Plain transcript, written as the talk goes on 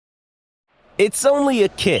It's only a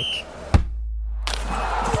kick,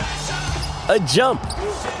 a jump,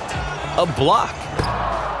 a block.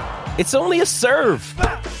 It's only a serve.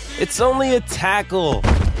 It's only a tackle,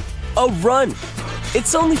 a run.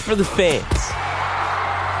 It's only for the fans.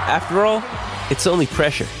 After all, it's only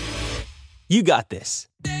pressure. You got this.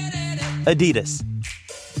 Adidas.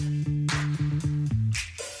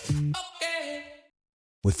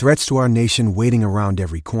 With threats to our nation waiting around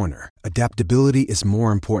every corner, adaptability is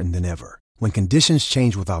more important than ever. When conditions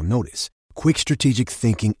change without notice, quick strategic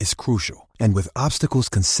thinking is crucial. And with obstacles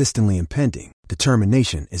consistently impending,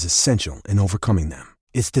 determination is essential in overcoming them.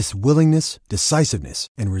 It's this willingness, decisiveness,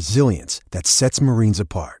 and resilience that sets Marines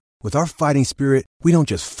apart. With our fighting spirit, we don't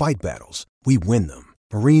just fight battles, we win them.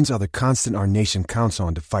 Marines are the constant our nation counts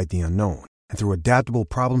on to fight the unknown. And through adaptable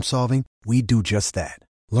problem solving, we do just that.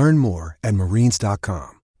 Learn more at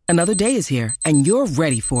marines.com. Another day is here, and you're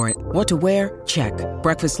ready for it. What to wear? Check.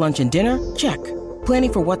 Breakfast, lunch, and dinner? Check.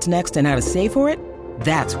 Planning for what's next and how to save for it?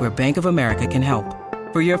 That's where Bank of America can help.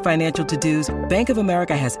 For your financial to-dos, Bank of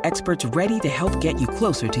America has experts ready to help get you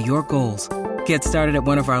closer to your goals. Get started at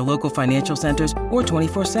one of our local financial centers or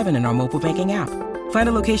 24/7 in our mobile banking app. Find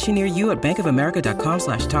a location near you at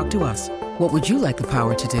bankofamerica.com/talktous. What would you like the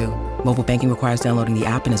power to do? Mobile banking requires downloading the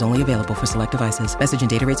app and is only available for select devices. Message and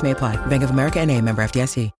data rates may apply. Bank of America N.A., member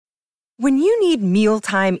FDIC. When you need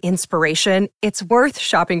mealtime inspiration, it's worth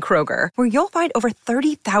shopping Kroger, where you'll find over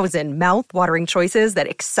 30,000 mouth-watering choices that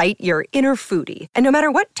excite your inner foodie. And no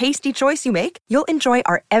matter what tasty choice you make, you'll enjoy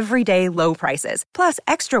our everyday low prices, plus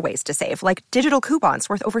extra ways to save, like digital coupons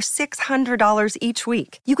worth over $600 each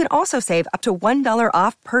week. You can also save up to $1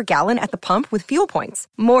 off per gallon at the pump with fuel points.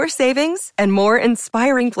 More savings and more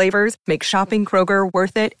inspiring flavors make shopping Kroger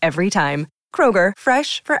worth it every time. Kroger,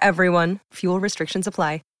 fresh for everyone. Fuel restrictions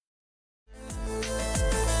apply.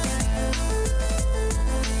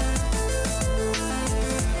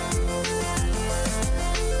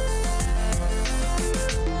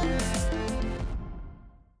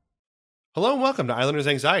 Hello and welcome to Islanders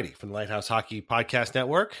Anxiety from the Lighthouse Hockey Podcast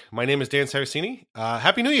Network. My name is Dan Saracini.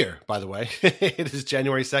 Happy New Year, by the way. It is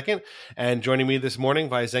January 2nd, and joining me this morning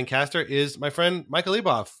via Zencastr is my friend Michael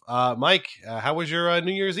Leboff. Mike, how was your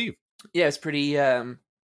New Year's Eve? Yeah, it's pretty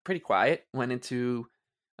quiet. Went into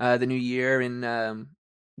the new year in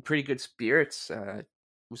pretty good spirits.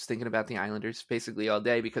 Was thinking about the Islanders basically all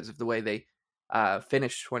day because of the way they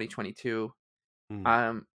finished 2022.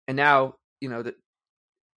 And now, you know,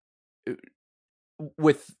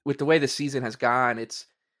 with the way the season has gone, it's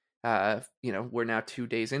we're now 2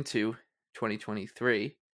 days into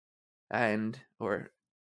 2023 or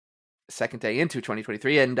second day into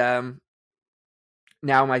 2023, and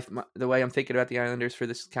now the way I'm thinking about the Islanders for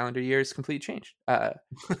this calendar year is completely changed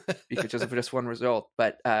because of just one result.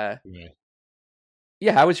 But yeah,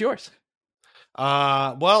 how was yours? It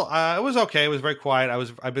was okay. It was very quiet.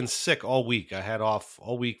 I've been sick all week. I had off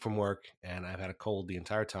all week from work, and I've had a cold the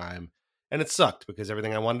entire time, and it sucked because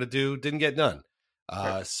everything I wanted to do didn't get done.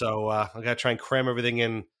 So I got to try and cram everything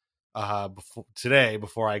in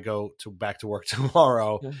before I go back to work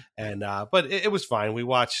tomorrow. And but it was fine. We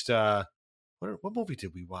watched what movie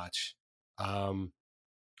did we watch?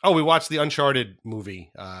 We watched the Uncharted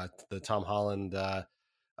movie, the Tom Holland.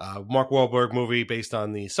 Mark Wahlberg movie based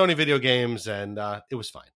on the Sony video games, and it was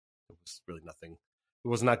fine. It was really nothing. It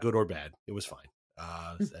was not good or bad. It was fine.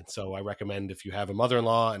 And so I recommend if you have a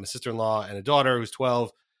mother-in-law and a sister-in-law and a daughter who's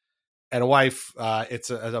 12 and a wife, it's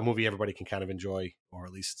a movie everybody can kind of enjoy or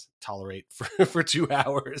at least tolerate for 2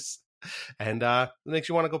 hours. And it makes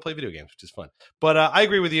you want to go play video games, which is fun. But I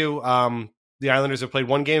agree with you. The Islanders have played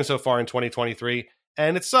one game so far in 2023,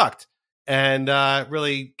 and it sucked. And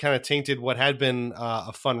really kind of tainted what had been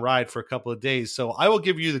a fun ride for a couple of days. So I will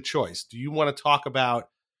give you the choice. Do you want to talk about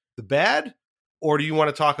the bad, or do you want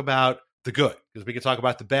to talk about the good? Because we can talk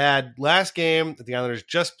about the bad last game that the Islanders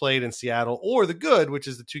just played in Seattle, or the good, which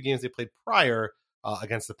is the 2 games they played prior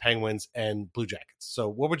against the Penguins and Blue Jackets. So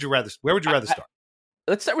where would you rather start?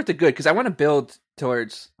 Let's start with the good, because I want to build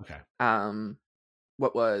towards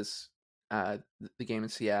what was the game in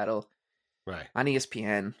Seattle, right, on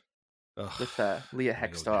ESPN. With Leah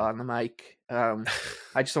Hextall on the mic. I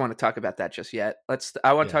just don't want to talk about that just yet.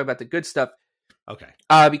 I want to talk about the good stuff. Okay.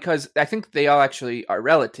 Because I think they all actually are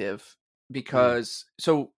relative. Because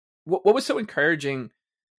so what was so encouraging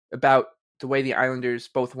about the way the Islanders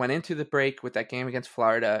both went into the break with that game against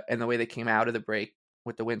Florida and the way they came out of the break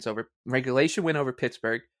with the regulation win over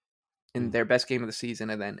Pittsburgh in their best game of the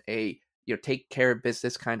season, and then a take care of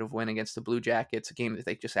business kind of win against the Blue Jackets, a game that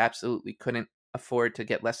they just absolutely couldn't afford to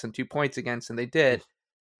get less than 2 points against, and they did.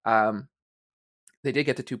 They did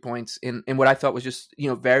get the 2 points in what I thought was just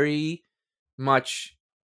very much.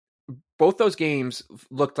 Both those games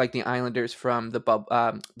looked like the Islanders from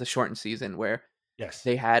the shortened season, where Yes,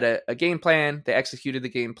 they had a game plan, they executed the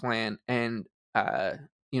game plan, and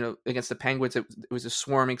against the Penguins, it was a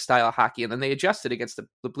swarming style of hockey, and then they adjusted against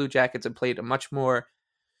the Blue Jackets and played a much more,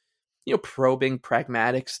 probing,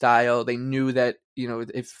 pragmatic style. They knew that,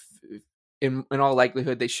 if in all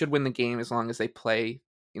likelihood they should win the game as long as they play,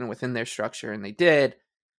 within their structure, and they did.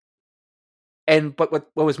 But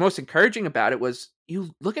what was most encouraging about it was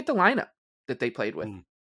you look at the lineup that they played with.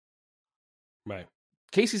 Right.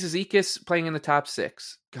 Casey Cizikas playing in the top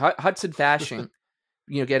six, Hudson Fasching,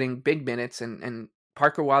 getting big minutes, and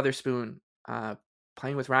Parker Wotherspoon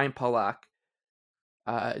playing with Ryan Pulock.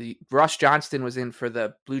 Ross Johnston was in for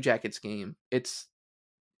the Blue Jackets game. It's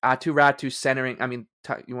Aatu Räty centering. I mean,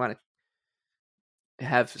 you want to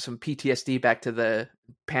have some PTSD back to the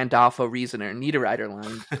Pandolfo, Riesener, Niederreiter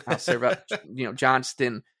line. I'll serve up,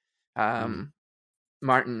 Johnston,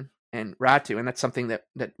 Martin, and Räty, and that's something that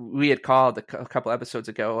we had called a couple episodes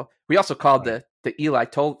ago. We also called the Eli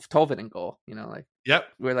Tolvanen goal. Yep.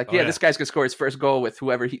 We're like, this guy's gonna score his first goal with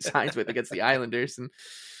whoever he signs with against the Islanders, and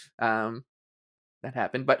that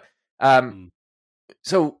happened. But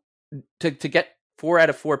so to get 4 out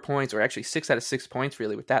of 4 points, or actually 6 out of 6 points,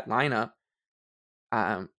 really, with that lineup.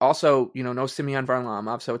 Also, no Semyon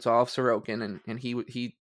Varlamov, so it's all Sorokin, and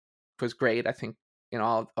he was great, I think, in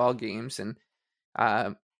all games. And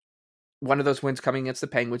one of those wins coming against the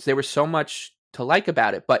Penguins, there was so much to like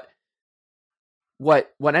about it. But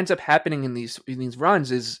what ends up happening in these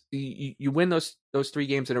runs is you win those 3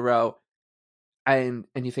 games in a row, and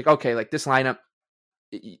you think, okay, like this lineup,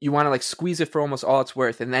 you want to like squeeze it for almost all it's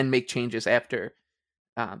worth, and then make changes after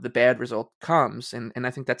the bad result comes. And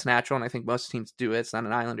I think that's natural, and I think most teams do it. It's not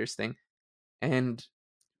an Islanders thing. And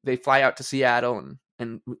they fly out to Seattle,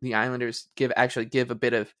 and the Islanders give a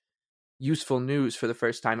bit of useful news for the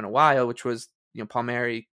first time in a while, which was,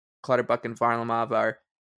 Palmieri, Clutterbuck, and Varlamov are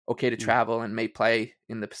okay to travel and may play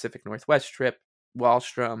in the Pacific Northwest trip.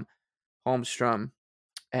 Wahlstrom, Holmstrom,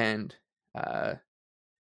 and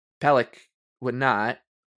Pelech would not.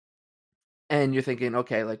 And you're thinking,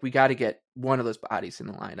 okay, like we got to get one of those bodies in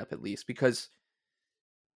the lineup at least, because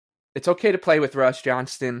it's okay to play with Ross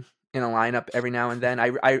Johnston in a lineup every now and then.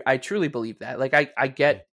 I truly believe that. Like I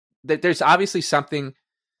get that there's obviously something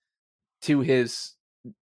to his.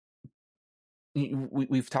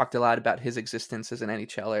 We've talked a lot about his existence as an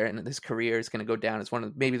NHLer, and his career is going to go down as one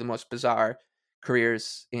of maybe the most bizarre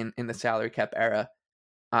careers in the salary cap era.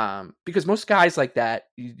 Because most guys like that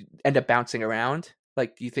you end up bouncing around.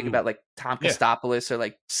 Like you think about like Tom Kostopoulos or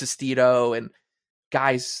like Sestito and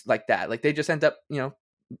guys like that. Like they just end up,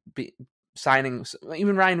 signing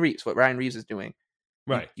even Ryan Reeves. What Ryan Reeves is doing,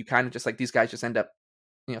 right? You kind of just like these guys just end up,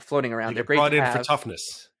 floating around. They're brought in for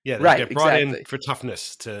toughness. Yeah, they get brought in for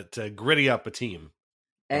toughness to gritty up a team.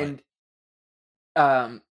 And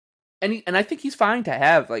and I think he's fine to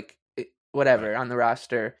have like whatever on the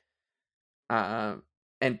roster, and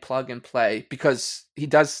plug and play, because he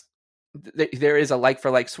does. There is a like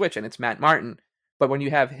for like switch, and it's Matt Martin. But when you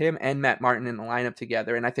have him and Matt Martin in the lineup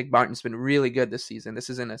together, and I think Martin's been really good this season. This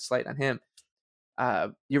isn't a slight on him.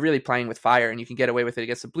 You're really playing with fire, and you can get away with it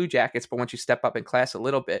against the Blue Jackets. But once you step up in class a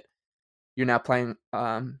little bit, you're now playing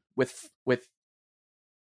with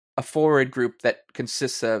a forward group that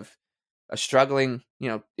consists of a struggling,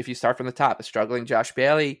 if you start from the top, a struggling Josh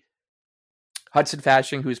Bailey, Hudson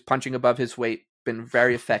Fasching, who's punching above his weight, been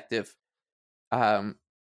very effective.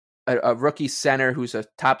 A rookie center who's a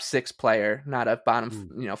top 6 player, not a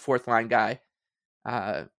bottom, fourth line guy.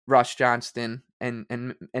 Ross Johnston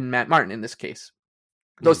and Matt Martin in this case.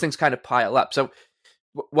 Those things kind of pile up. So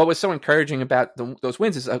what was so encouraging about those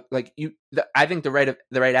wins is I think the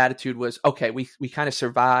right attitude was, okay, we kind of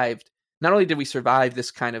survived. Not only did we survive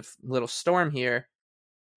this kind of little storm here,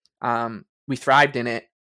 we thrived in it.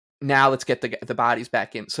 Now let's get the bodies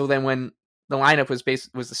back in. So then when the lineup was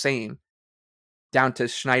the same, down to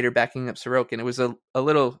Schneider backing up Sorokin, it was a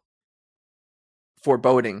little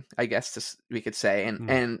foreboding, I guess we could say.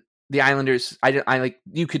 And the Islanders, I like,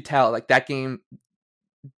 you could tell like that game,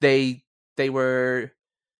 they were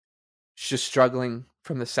just struggling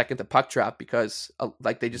from the second the puck dropped, because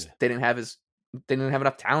like they didn't have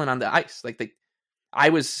enough talent on the ice. Like I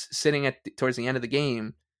was sitting towards the end of the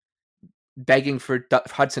game begging for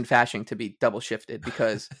Hudson Fasching to be double shifted,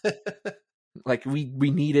 because like we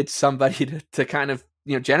needed somebody to kind of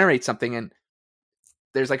generate something, and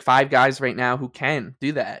there's like 5 guys right now who can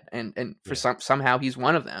do that, and for somehow he's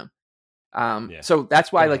one of them. So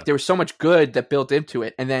that's why like there was so much good that built into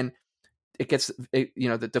it, and then it gets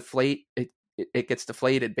it gets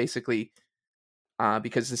deflated basically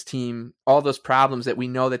because this team, all those problems that we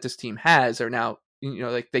know that this team has are now,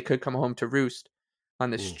 like they could come home to roost on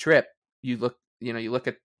this trip. You look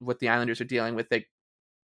at what the Islanders are dealing with.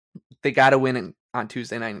 They got to win on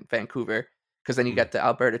Tuesday night in Vancouver, because then you got the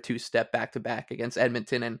Alberta 2-step back-to-back against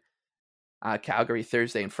Edmonton and Calgary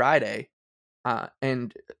Thursday and Friday.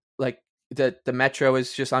 And like the Metro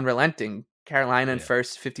is just unrelenting. Carolina in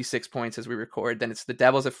first, 56 points as we record. Then it's the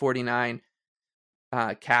Devils at 49,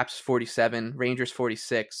 Caps 47, Rangers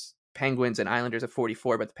 46, Penguins and Islanders at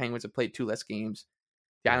 44, but the Penguins have played 2 less games.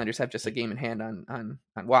 The Islanders have just a game in hand on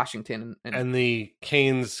Washington. And the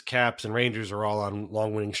Canes, Caps, and Rangers are all on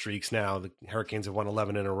long winning streaks now. The Hurricanes have won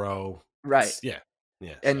 11 in a row. Right. Yeah.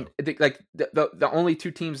 And the only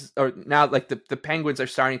 2 teams are now, like the Penguins are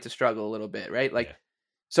starting to struggle a little bit, right? Like,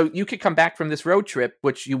 so you could come back from this road trip,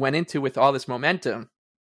 which you went into with all this momentum,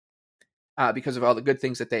 because of all the good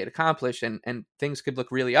things that they had accomplished, and things could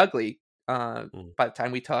look really ugly by the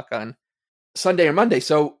time we talk on Sunday or Monday.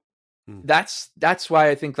 So that's why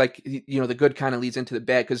I think, like, the good kind of leads into the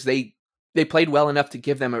bad, because they played well enough to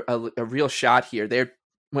give them a real shot here.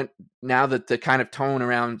 Now that the kind of tone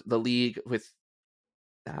around the league with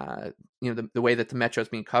the way that the Metro is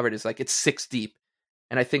being covered is like it's 6 deep,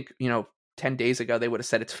 and I think 10 days ago they would have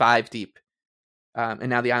said it's 5 deep, and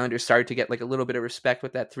now the Islanders started to get like a little bit of respect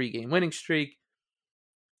with that 3-game winning streak,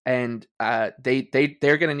 and they're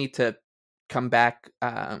going to need to come back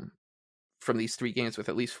from these 3 games with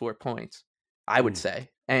at least 4 points, I would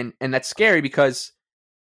say, and that's scary, because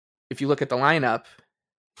if you look at the lineup,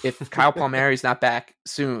 if Kyle Palmieri is not back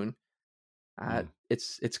soon,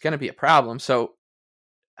 it's going to be a problem. So,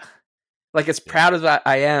 like, as proud as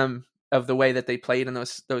I am of the way that they played in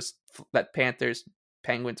that Panthers,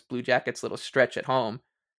 Penguins, Blue Jackets little stretch at home,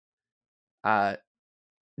 now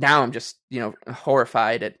I'm just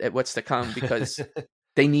horrified at what's to come, because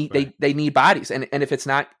they need they need bodies, and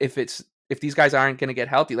if these guys aren't going to get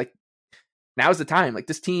healthy, like, now's the time. Like,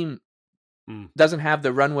 this team doesn't have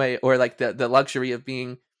the runway or like the luxury of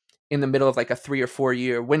being in the middle of like a 3 or 4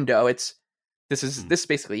 year window. This is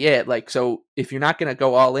basically it. Like, so if you're not going to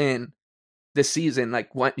go all in this season,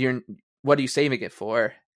 like, what are you saving it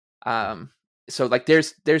for? So like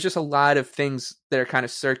there's just a lot of things that are kind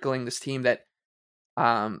of circling this team that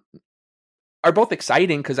are both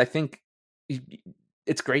exciting, because I think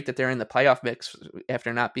it's great that they're in the playoff mix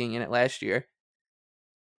after not being in it last year,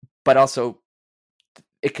 but also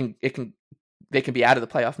they can be out of the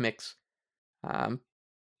playoff mix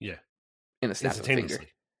in a snap of a finger.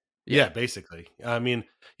 Yeah, basically. I mean,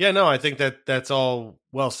 no, I think that's all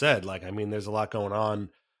well said. Like, I mean, there's a lot going on.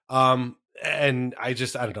 And I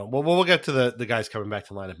don't know. Well, we'll get to the guys coming back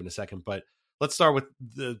to lineup in a second, but let's start with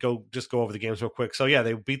go over the games real quick. So yeah,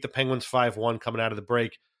 they beat the Penguins 5-1 coming out of the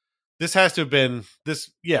break. This has to have been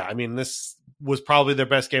this. Yeah, I mean, this was probably their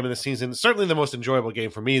best game of the season. Certainly the most enjoyable game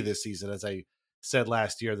for me this season. As I said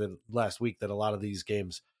last week, that a lot of these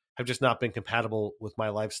games have just not been compatible with my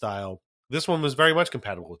lifestyle. This one was very much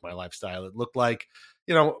compatible with my lifestyle. It looked like,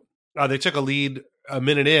 they took a lead a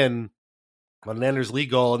minute in on an Anders Lee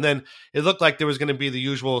goal, and then it looked like there was going to be the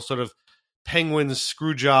usual sort of Penguins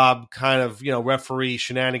screw job kind of, referee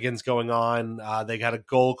shenanigans going on. They got a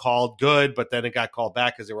goal called good, but then it got called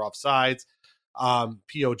back because they were offsides.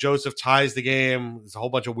 P.O. Joseph ties the game. There's a whole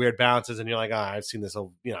bunch of weird bounces, and you're like, I've seen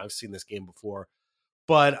this game before.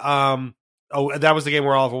 But that was the game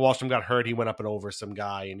where Oliver Wahlstrom got hurt. He went up and over some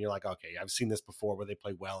guy, and you're like, okay, I've seen this before, where they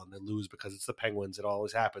play well and they lose because it's the Penguins. It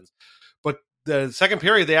always happens. But the second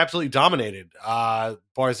period, they absolutely dominated.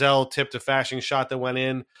 Barzal tipped a fashion shot that went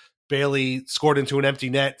in. Bailey scored into an empty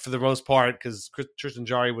net for the most part because Tristan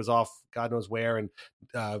Jarry was off God knows where and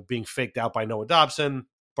being faked out by Noah Dobson.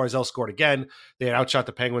 Barzal scored again. They had outshot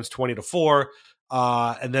the Penguins 20-4.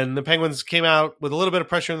 And then the Penguins came out with a little bit of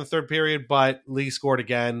pressure in the third period, but Lee scored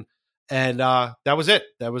again. And that was it.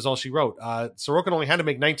 That was all she wrote. Sorokin only had to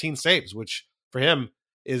make 19 saves, which for him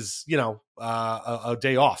is, a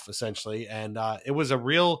day off, essentially. And it was I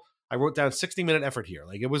wrote down 60-minute effort here.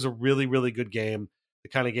 Like, it was a really, really good game. The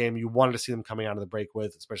kind of game you wanted to see them coming out of the break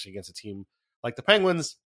with, especially against a team like the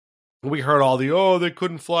Penguins. We heard all they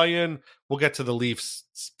couldn't fly in. We'll get to the Leafs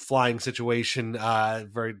flying situation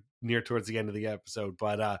very near towards the end of the episode.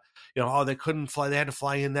 But, they couldn't fly. They had to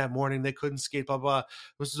fly in that morning. They couldn't skate, blah, blah.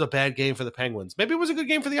 This was a bad game for the Penguins. Maybe it was a good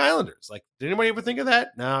game for the Islanders. Like, did anybody ever think of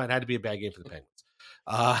that? No, it had to be a bad game for the Penguins.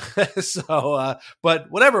 But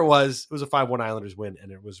whatever it was a 5-1 Islanders win,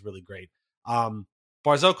 and it was really great.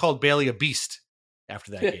 Barzal called Bailey a beast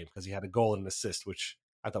after that game because he had a goal and an assist, which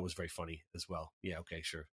I thought was very funny as well. Yeah, okay,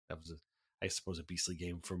 sure. That was, I suppose, a beastly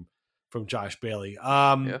game from Josh Bailey.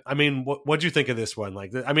 I mean, what'd you think of this one?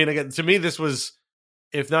 Like, I mean, again, to me, this was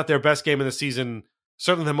if not their best game of the season,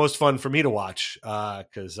 certainly the most fun for me to watch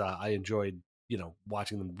because I enjoyed,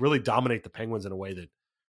 watching them really dominate the Penguins in a way that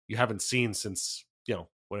you haven't seen since,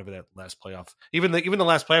 whatever that last playoff, even the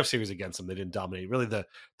last playoff series against them, they didn't dominate. Really, the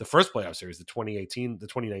first playoff series, the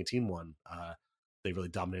 2019 one, they really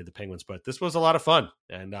dominated the Penguins. But this was a lot of fun,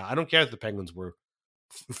 and I don't care if the Penguins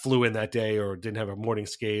flew in that day or didn't have a morning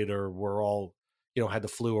skate or were all had the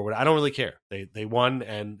flu or whatever. I don't really care. They won,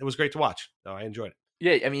 and it was great to watch. So I enjoyed it.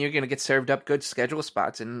 Yeah, I mean, you're going to get served up good schedule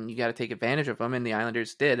spots, and you got to take advantage of them, and the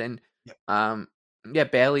Islanders did. And,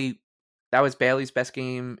 Bailey, that was Bailey's best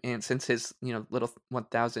game, and since his, little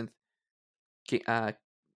 1,000th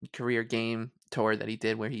career game tour that he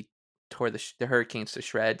did, where he tore the Hurricanes to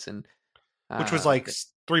shreds, and which was like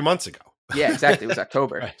 3 months ago. Yeah, exactly. It was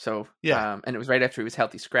October. Right. So, yeah, and it was right after he was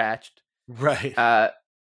healthy scratched. Right.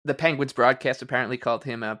 The Penguins broadcast apparently called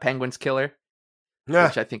him a Penguins killer. Yeah.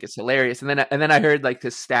 Which I think is hilarious. And then I heard like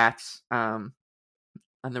his stats on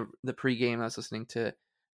the pregame. I was listening to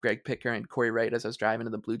Greg Picker and Corey Wright as I was driving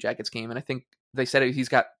to the Blue Jackets game, and I think they said he's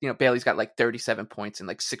got Bailey's got like 37 points in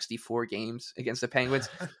like 64 games against the Penguins.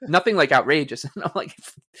 Nothing like outrageous. And I'm like,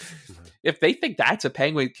 if they think that's a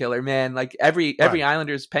Penguin killer, man, like every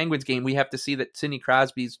Islanders Penguins game, we have to see that Sidney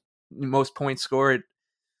Crosby's most points scored,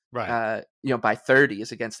 right? By 30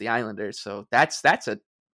 is against the Islanders. So that's a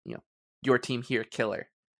your team here killer.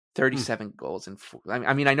 37 goals and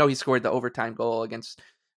I mean, I know he scored the overtime goal against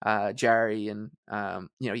Jarry, and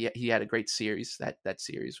he had a great series that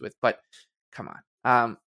series with. But come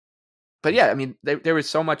on, but yeah, I mean, there was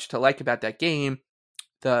so much to like about that game.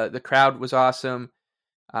 The crowd was awesome.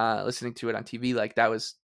 Listening to it on TV, like that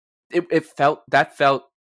was it felt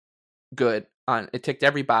good. It ticked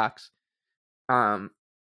every box.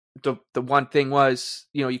 The one thing was,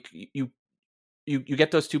 you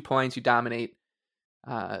get those 2 points, you dominate,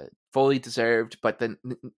 fully deserved. But then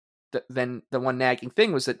the one nagging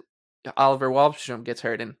thing was that Oliver Wahlstrom gets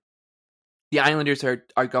hurt, and the Islanders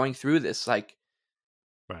are going through this like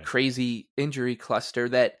crazy injury cluster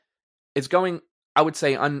that is going, I would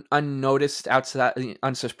say, unnoticed outside,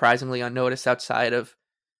 unsurprisingly unnoticed outside of,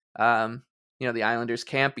 the Islanders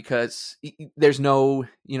camp, because there's no,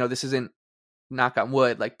 this isn't, knock on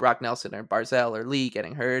wood, like Brock Nelson or Barzal or Lee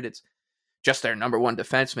getting hurt. It's just their number one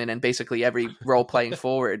defenseman, and basically every role playing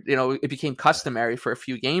forward. It became customary for a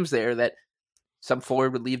few games there that some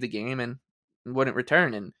forward would leave the game and wouldn't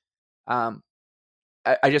return. And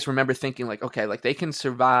I just remember thinking like, okay, like they can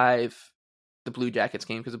survive the Blue Jackets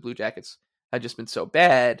game because the Blue Jackets had just been so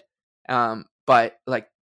bad. But like,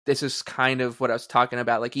 this is kind of what I was talking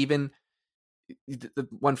about. Like, even the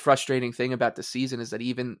one frustrating thing about the season is that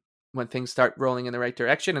even when things start rolling in the right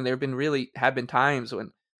direction, and there have been times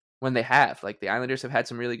when they have, like the Islanders have had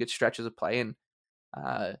some really good stretches of play, and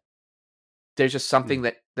there's just something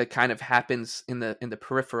that kind of happens in the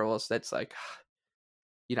peripherals that's like,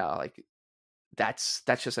 like that's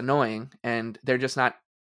just annoying, and they're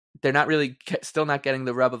not really still not getting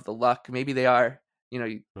the rub of the luck. Maybe they are,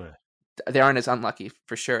 they aren't as unlucky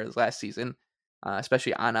for sure as last season,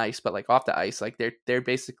 especially on ice, but like off the ice, like they're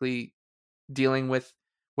basically dealing with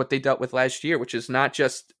what they dealt with last year, which is not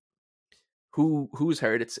just who's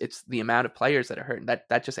hurt, it's the amount of players that are hurt, and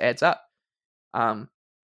that just adds up.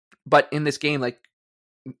 But in this game, like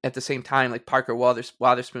at the same time, like Parker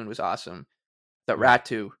Wotherspoon was awesome. The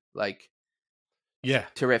Ratu, like, yeah,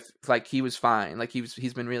 terrific. Like he was fine. Like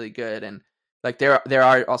he's been really good, and like there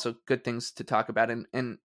are also good things to talk about.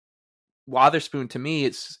 And Wotherspoon, to me,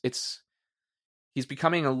 it's he's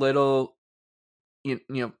becoming a little,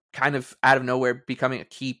 kind of out of nowhere, becoming a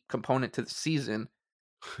key component to the season.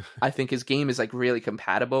 I think his game is like really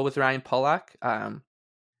compatible with Ryan Pulock.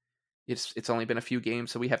 It's only been a few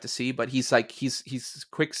games, so we have to see. But he's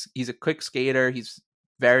quick. He's a quick skater. He's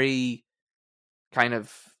very kind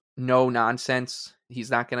of no nonsense.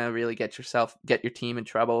 He's not gonna really get your team in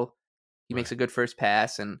trouble. He makes a good first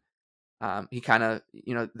pass, and he kind of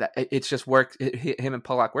that it's just worked. Him and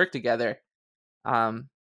Pulock work together.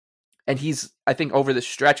 And he's, I think, over the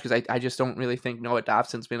stretch, because I just don't really think Noah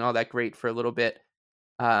Dobson's been all that great for a little bit.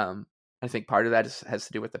 I think part of that has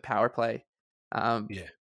to do with the power play.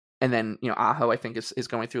 And then, Aho, I think, is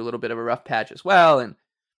going through a little bit of a rough patch as well. And,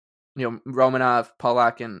 Romanov,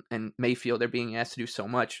 Pulock, and Mayfield, they're being asked to do so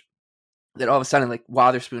much that all of a sudden, like,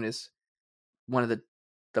 Wotherspoon is one of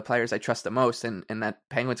the players I trust the most. And that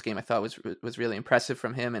Penguins game, I thought was really impressive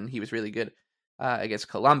from him. And he was really good against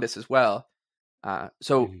Columbus as well.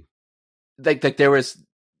 Like there was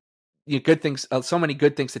good things, so many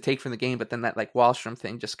good things to take from the game, but then that like Wahlstrom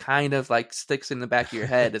thing just kind of like sticks in the back of your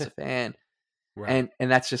head as a fan. Right.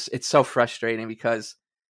 And that's just, it's so frustrating, because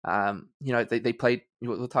They played.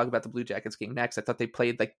 We'll talk about the Blue Jackets game next. I thought they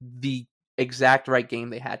played like the exact right game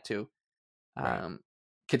they had to,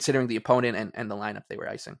 considering the opponent and the lineup they were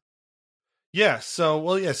icing. Yeah. So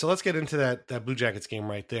let's get into that Blue Jackets game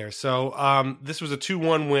right there. So this was a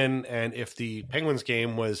 2-1 win, and if the Penguins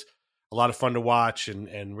game was a lot of fun to watch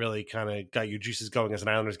and really kind of got your juices going as an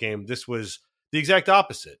Islanders game, this was the exact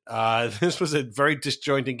opposite. This was a very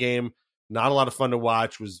disjointed game, not a lot of fun to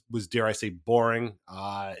watch. Was dare I say boring?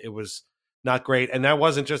 It was not great, and that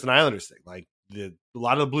wasn't just an Islanders thing. Like a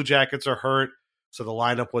lot of the Blue Jackets are hurt, so the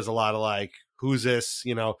lineup was a lot of like, who's this?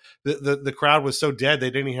 The crowd was so dead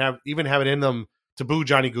they didn't even have it in them to boo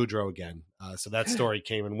Johnny Gaudreau again. So that story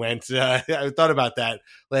came and went. I thought about that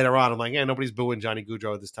later on. I'm like, nobody's booing Johnny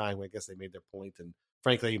Gaudreau at this time. I guess they made their point, and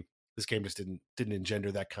frankly, this game just didn't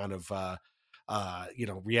engender that kind of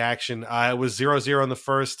reaction. It was 0-0 in the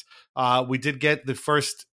first. We did get the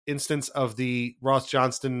first instance of the Ross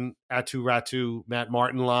Johnston, Atu Ratu, Matt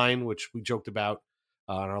Martin line, which we joked about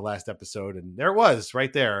on our last episode, and there it was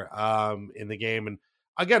right there in the game. And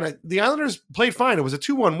again, the Islanders played fine. It was a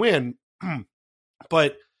 2-1 win,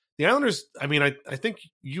 but the Islanders, I mean, I think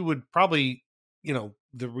you would probably,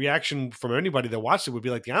 the reaction from anybody that watched it would be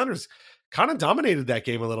like the Islanders kind of dominated that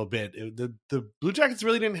game a little bit. The Blue Jackets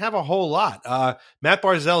really didn't have a whole lot. Matt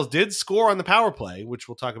Barzal did score on the power play, which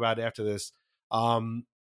we'll talk about after this. But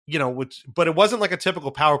it wasn't like a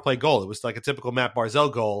typical power play goal. It was like a typical Matt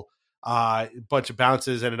Barzal goal. A bunch of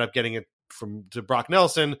bounces, ended up getting it to Brock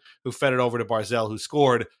Nelson, who fed it over to Barzal, who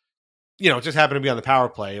scored. It just happened to be on the power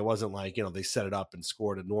play. It wasn't like, they set it up and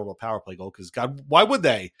scored a normal power play goal, because God, why would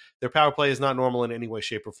they? Their power play is not normal in any way,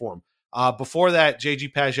 shape, or form. Before that,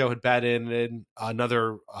 JG Pageau had batted in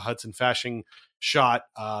another Hudson Fasching shot.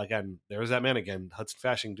 Again, there's that man again, Hudson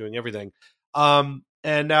Fasching doing everything. And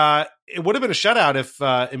it would have been a shutout if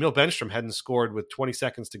Emil Benstrom hadn't scored with 20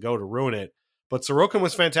 seconds to go to ruin it. But Sorokin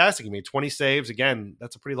was fantastic. He made 20 saves. Again,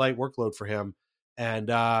 that's a pretty light workload for him. And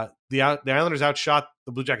the Islanders outshot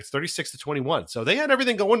the Blue Jackets 36-21. So they had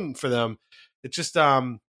everything going for them. It just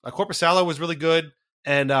Korpisalo was really good.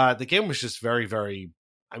 And the game was just very, very,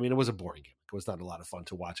 it was a boring game. It was not a lot of fun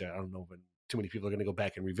to watch. I don't know if too many people are going to go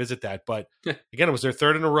back and revisit that. But again, it was their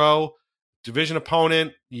third in a row. Division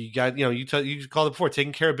opponent. You got, you called it before,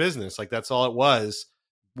 taking care of business. Like, that's all it was.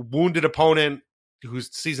 Wounded opponent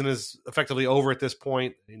whose season is effectively over at this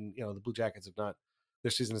point. And, the Blue Jackets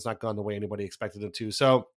their season has not gone the way anybody expected them to.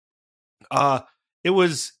 So it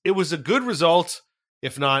was a good result,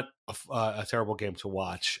 if not a terrible game to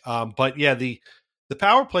watch. But yeah, the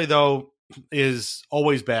power play though is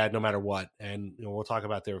always bad no matter what. And, we'll talk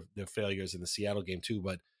about their failures in the Seattle game too,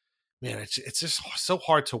 but man, it's just so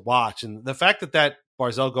hard to watch. And the fact that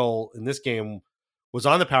Barzal goal in this game was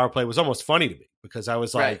on the power play was almost funny to me, because I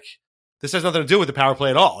was like, this has nothing to do with the power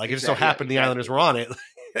play at all. Like, it just so happened the Islanders were on it.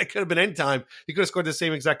 It could have been any time. He could have scored the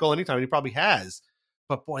same exact goal anytime, and he probably has.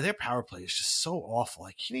 But boy, their power play is just so awful.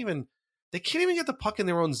 They can't even get the puck in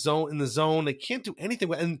their own zone, in the zone. They can't do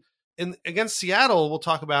anything. And against Seattle, we'll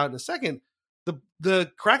talk about in a second,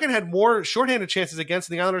 the Kraken had more shorthanded chances against,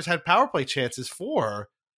 and the Islanders had power play chances for.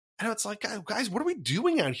 And it's like, guys, what are we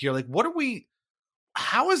doing out here? Like,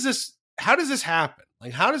 how does this happen?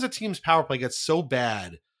 Like, how does a team's power play get so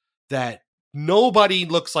bad that nobody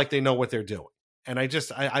looks like they know what they're doing? And I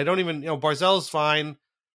don't even, Barzal's fine,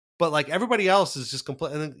 but like everybody else is just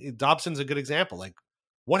complete. And Dobson's a good example. Like,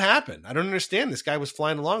 what happened? I don't understand. This guy was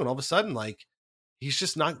flying along, and all of a sudden, like, he's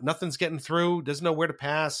just nothing's getting through, doesn't know where to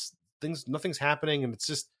pass, nothing's happening. And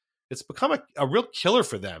it's become a real killer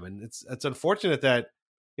for them. And it's unfortunate that,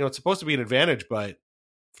 it's supposed to be an advantage, but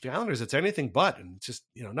for the Islanders, it's anything but. And it's just,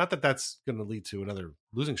 not that that's going to lead to another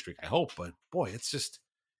losing streak, I hope, but boy, it's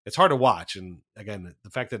hard to watch. And again, the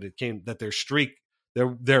fact that their streak,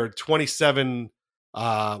 they're 27.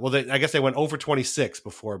 I guess they went over 26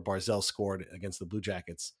 before Barzal scored against the Blue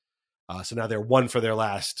Jackets. So now they're 1 for their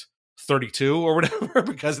last 32 or whatever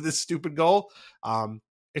because of this stupid goal.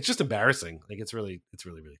 It's just embarrassing. Like, it's really,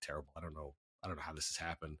 really terrible. I don't know how this has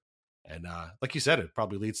happened. And like you said, it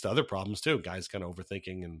probably leads to other problems too. Guys kind of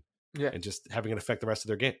overthinking and just having it affect the rest of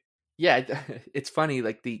their game. Yeah, it's funny.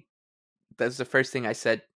 Like, that's the first thing I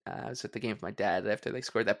said. I was at the game with my dad after they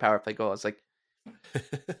scored that power play goal. I was like,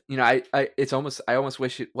 I almost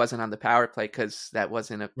wish it wasn't on the power play, because that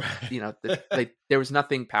wasn't there was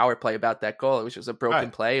nothing power play about that goal. It was just a broken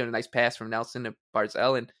play and a nice pass from Nelson to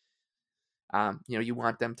Barzal. And you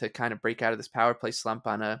want them to kind of break out of this power play slump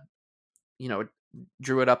on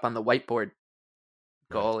drew it up on the whiteboard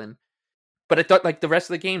goal. But I thought, like, the rest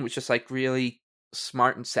of the game was just like really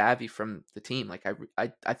smart and savvy from the team. Like,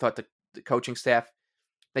 I thought the coaching staff,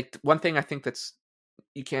 like, one thing I think that's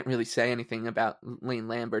you can't really say anything about Lane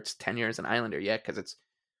Lambert's tenure as an Islander yet because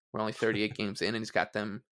we're only 38 games in, and he's got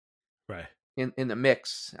them right in the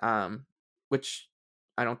mix. Which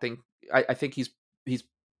I don't think. I think he's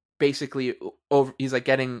basically over. He's like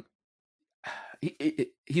getting.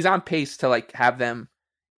 He's on pace to like have them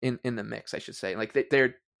in the mix. I should say, like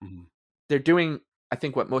they're doing, I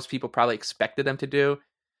think, what most people probably expected them to do,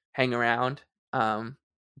 hang around.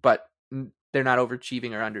 But they're not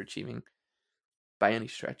overachieving or underachieving by any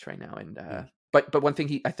stretch right now. And but one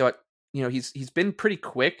thing I thought, he's been pretty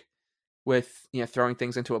quick with throwing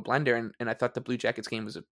things into a blender, and I thought the Blue Jackets game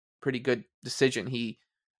was a pretty good decision. He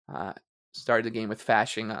started the game with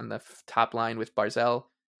Fasching on the top line with Barzal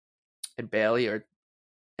and Bailey,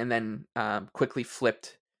 and then quickly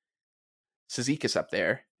flipped Cizikas up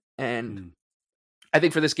there. And I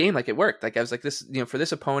think for this game, like, it worked. Like, I was like, this, for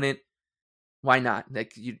this opponent, why not?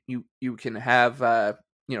 Like, you can have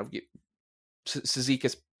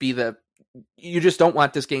Cizikas be you just don't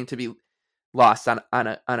want this game to be lost on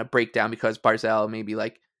a breakdown because Barzal maybe,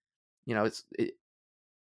 like, it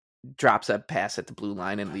drops a pass at the blue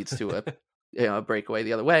line and leads to a breakaway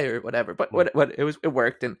the other way or whatever. But it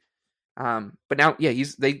worked. And but now,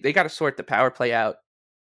 they got to sort the power play out,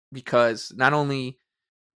 because not only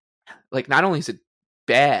is it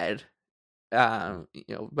bad,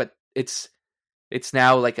 but it's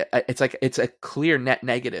now like it's a clear net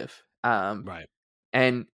negative. Right.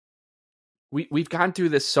 And we've gone through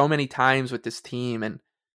this so many times with this team, and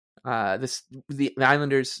the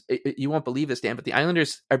Islanders, you won't believe this, Dan, but the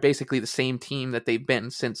Islanders are basically the same team that they've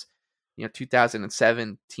been since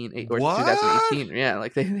 2017 or 2018. Yeah,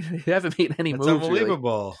 like they haven't made any That's moves.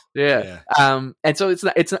 unbelievable. Really. Yeah. And so it's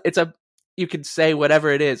a you could say whatever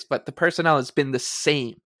it is, but the personnel has been the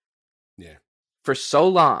same. Yeah. For so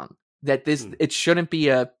long that it shouldn't be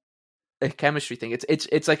a chemistry thing.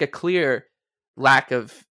 It's like a clear lack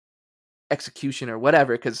of execution or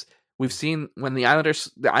whatever, because we've seen when the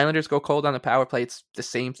Islanders go cold on the power play, it's the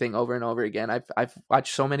same thing over and over again. I've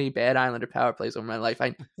watched so many bad Islander power plays over my life.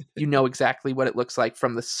 You know exactly what it looks like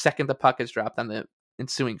from the second the puck is dropped on the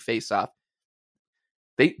ensuing faceoff.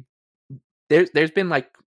 There's been like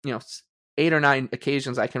 8 or 9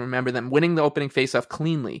 occasions I can remember them winning the opening faceoff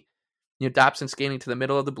cleanly. Dobson skating to the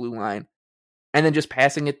middle of the blue line, and then just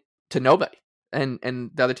passing it to nobody, and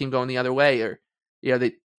the other team going the other way, or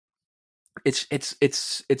it's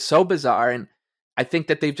so bizarre, and I think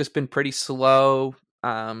that they've just been pretty slow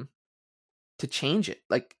to change it.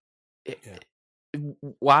 Like,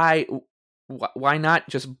 why not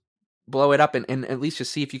just blow it up and at least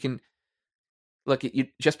just see if you can look at you,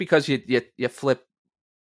 just because you flip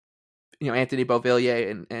Anthony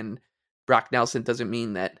Beauvillier and Brock Nelson doesn't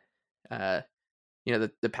mean that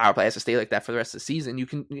the power play has to stay like that for the rest of the season. You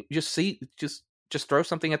can just throw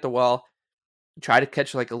something at the wall, try to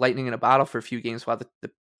catch like a lightning in a bottle for a few games while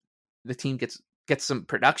the team gets some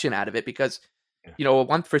production out of it, because a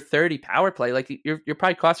 1 for 30 power play, like you're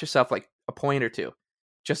probably cost yourself like a point or two,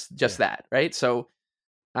 just that, right? So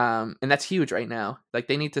and that's huge right now. Like,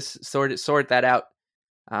 they need to sort that out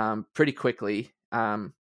pretty quickly.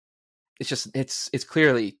 It's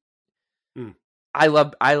clearly I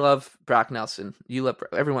love Brock Nelson.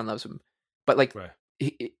 Everyone loves him, but like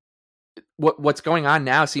what's going on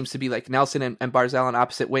now seems to be like Nelson and Barzal on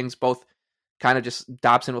opposite wings, both kind of just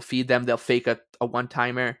Dobson will feed them. They'll fake a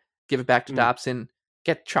one-timer, give it back to Dobson,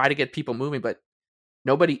 try to get people moving, but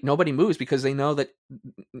nobody moves because they know that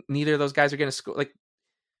neither of those guys are going to score. Like,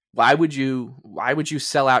 why would you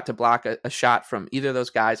sell out to block a shot from either of those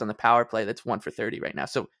guys on the power play that's 1 for 30 right now?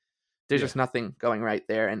 So there's just nothing going right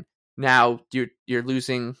there. And now you're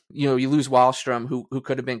losing, you lose Wahlstrom, who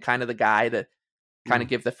could have been kind of the guy to kind of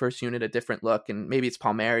give the first unit a different look, and maybe it's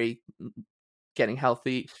Palmieri getting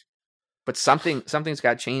healthy, but something's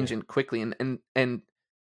got to change and quickly, and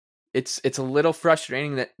it's a little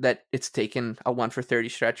frustrating that it's taken a 1 for 30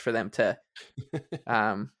 stretch for them to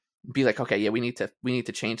be like, okay, we need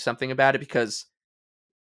to change something about it, because,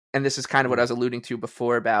 and this is kind of what I was alluding to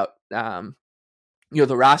before about the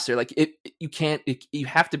roster, like you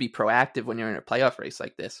have to be proactive when you're in a playoff race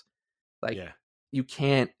like this. Like, you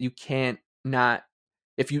can't not,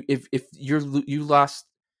 if you lost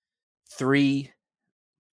 3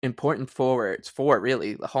 important forwards, 4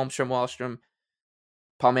 really, Holmstrom, Wahlstrom,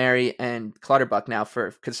 Palmieri, and Clutterbuck now for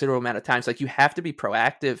a considerable amount of time. So, like, you have to be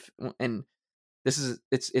proactive, and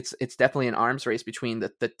it's definitely an arms race between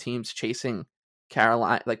the teams chasing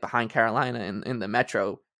Carolina, like behind Carolina in the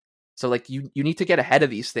Metro. So, like, you need to get ahead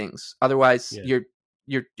of these things. Otherwise, you're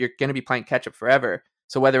going to be playing catch up forever.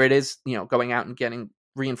 So whether it is, going out and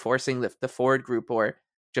reinforcing the forward group, or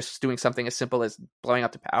just doing something as simple as blowing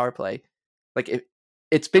up the power play, like,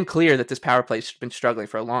 it's been clear that this power play's been struggling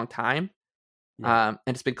for a long time. And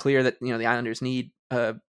it's been clear that, the Islanders need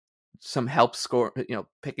some help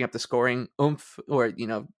picking up the scoring oomph or,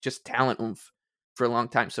 just talent oomph for a long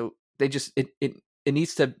time. So they just, it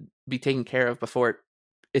needs to be taken care of before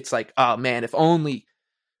it's like, oh man, if only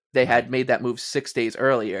they had made that move 6 days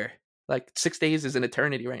earlier. Like 6 days is an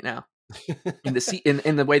eternity right now in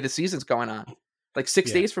the way the season's going on. Like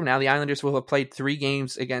 6 days from now, the Islanders will have played 3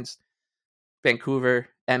 games against Vancouver,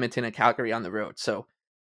 Edmonton, and Calgary on the road. So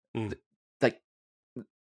now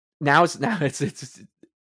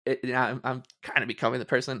I'm kind of becoming the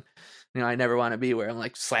person, I never want to be, where I'm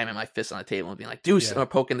like slamming my fist on the table and being like, or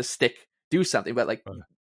poking the stick, do something, but like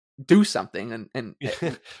do something. And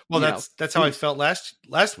well, that's how I felt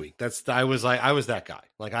last week. I was that guy.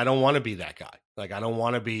 Like, I don't want to be that guy. Like, I don't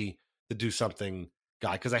want to be the do something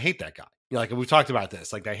guy, because I hate that guy. Like, we talked about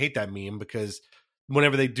this. Like, I hate that meme, because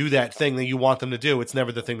whenever they do that thing that you want them to do, it's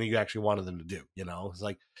never the thing that you actually wanted them to do. It's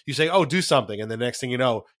like you say, "Oh, do something," and the next thing you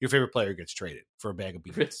know, your favorite player gets traded for a bag of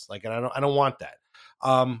beans. Like, and I don't want that.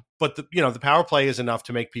 But the power play is enough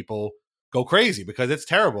to make people go crazy, because it's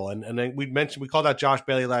terrible. And then we called out Josh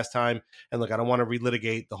Bailey last time. And look, I don't want to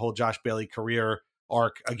relitigate the whole Josh Bailey career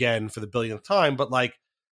arc again for the billionth time, but like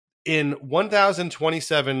in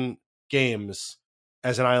 1,027 games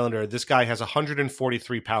as an Islander, this guy has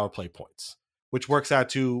 143 power play points, which works out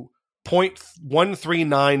to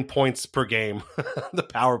 0.139 points per game. The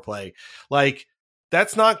power play, like,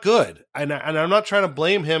 that's not good. And I'm not trying to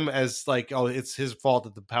blame him as like, oh, it's his fault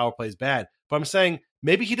that the power play is bad. But I'm saying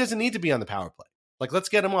maybe he doesn't need to be on the power play. Like, let's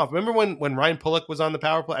get him off. Remember when Ryan Pulock was on the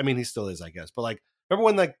power play? I mean, he still is, I guess. But like, remember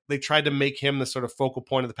when like they tried to make him the sort of focal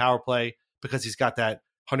point of the power play because he's got that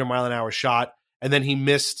 100-mile-an-hour shot, and then he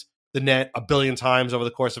missed the net a billion times over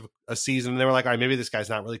the course of a season. And they were like, all right, maybe this guy's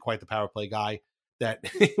not really quite the power play guy that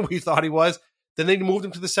we thought he was. Then they moved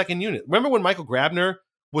him to the second unit. Remember when Michael Grabner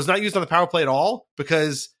was not used on the power play at all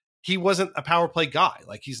because he wasn't a power play guy.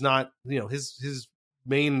 Like, he's not, his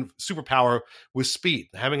main superpower was speed.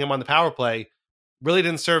 Having him on the power play really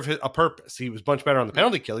didn't serve a purpose. He was much better on the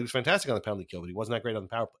penalty kill. He was fantastic on the penalty kill, but he wasn't that great on the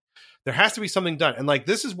power play. There has to be something done. And like,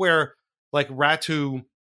 this is where like Ratu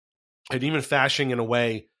and even Fasching in a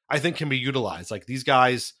way, I think, can be utilized. Like, these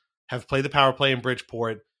guys have played the power play in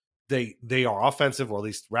Bridgeport. They are offensive, or at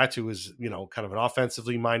least Ratu is, kind of an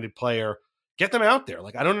offensively minded player. Get them out there.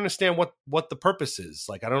 Like, I don't understand what the purpose is.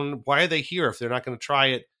 Like, I don't, why are they here if they're not going to try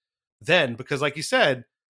it then? Because like you said,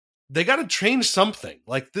 they got to change something.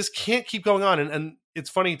 Like, this can't keep going on. And it's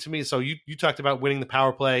funny to me. So you talked about winning the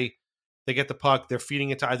power play. They get the puck. They're feeding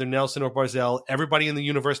it to either Nelson or Barzal. Everybody in the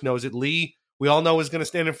universe knows it. Lee, we all know, is going to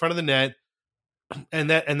stand in front of the net. And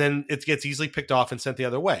then it gets easily picked off and sent the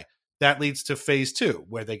other way. That leads to phase 2,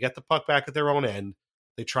 where they get the puck back at their own end.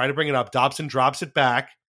 They try to bring it up. Dobson drops it back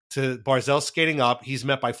to Barzal skating up. He's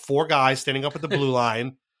met by 4 guys standing up at the blue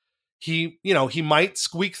line. He might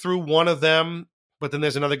squeak through one of them, but then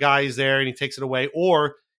there's another guy who's there and he takes it away,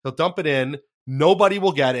 or he'll dump it in. Nobody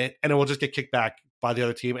will get it, and it will just get kicked back by the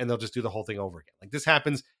other team, and they'll just do the whole thing over again. Like, this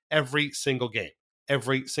happens every single game,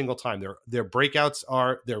 every single time. Their breakouts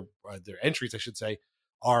are their entries, I should say,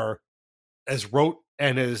 are as rote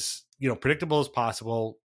and as predictable as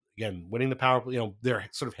possible. Again, winning the power play, their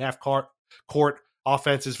sort of half court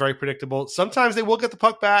offense is very predictable. Sometimes they will get the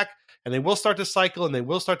puck back and they will start to cycle and they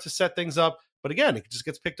will start to set things up. But again, it just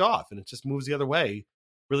gets picked off and it just moves the other way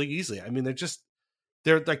really easily. I mean,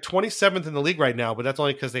 they're like 27th in the league right now, but that's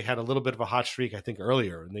only because they had a little bit of a hot streak, I think,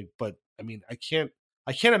 earlier. But I mean, I can't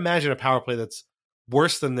imagine a power play that's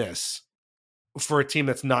worse than this for a team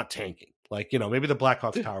that's not tanking. Like, maybe the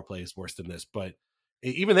Blackhawks power play is worse than this, but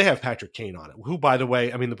even they have Patrick Kane on it, who, by the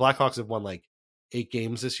way, I mean, the Blackhawks have won like 8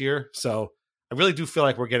 games this year. So I really do feel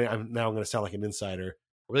like I'm going to sound like an insider.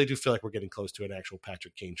 I really do feel like we're getting close to an actual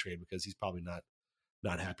Patrick Kane trade, because he's probably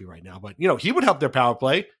not happy right now. But, he would help their power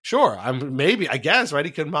play. Sure. I guess, right?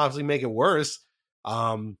 He could obviously make it worse.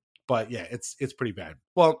 But yeah, it's pretty bad.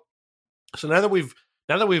 Well, so now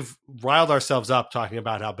that we've riled ourselves up talking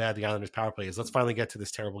about how bad the Islanders power play is, let's finally get to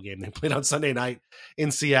this terrible game they played on Sunday night in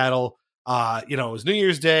Seattle. It was New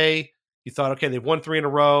Year's Day. You thought, okay, they've won 3 in a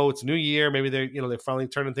row. It's a new year. Maybe they're finally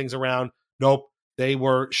turning things around. Nope. They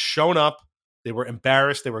were shown up. They were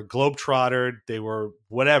embarrassed. They were globetrotted. They were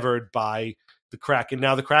whatevered by the Kraken.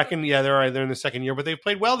 Now the Kraken, yeah, they're in the second year, but they've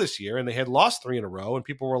played well this year, and they had lost 3 in a row. And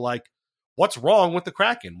people were like, what's wrong with the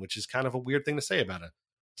Kraken? Which is kind of a weird thing to say about a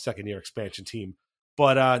second-year expansion team.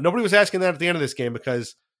 But nobody was asking that at the end of this game,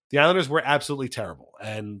 because the Islanders were absolutely terrible.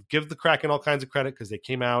 And give the Kraken all kinds of credit, because they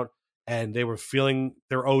came out and they were feeling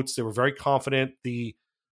their oats. They were very confident.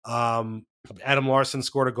 Adam Larson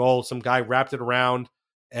scored a goal. Some guy wrapped it around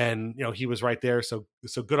and he was right there. So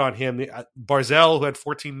good on him. Barzell, who had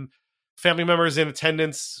 14 family members in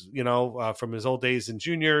attendance, from his old days in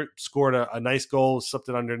junior, scored a nice goal, slipped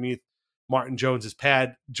it underneath Martin Jones's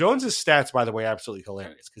pad. Jones's stats, by the way, absolutely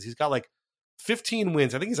hilarious because he's got like 15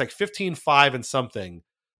 wins. I think he's like 15-5 and something,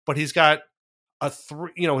 but he's got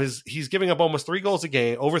he's giving up almost 3 goals a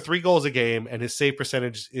game, over 3 goals a game, and his save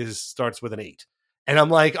percentage starts with an 8. And I'm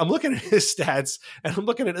looking at his stats, and I'm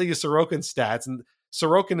looking at Ilya Sorokin's stats, and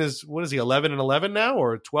Sorokin is, what is he, 11-11 now,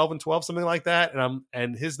 or 12-12, something like that.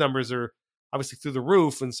 And his numbers are obviously through the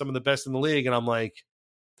roof and some of the best in the league. And I'm like,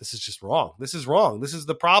 this is just wrong. This is wrong. This is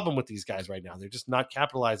the problem with these guys right now. They're just not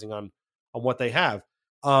capitalizing on what they have.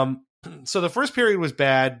 So the first period was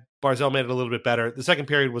bad. Barzell made it a little bit better. The second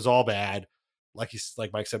period was all bad. Like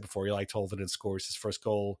Mike said before, Eli Tolvanen scores his first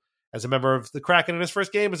goal as a member of the Kraken in his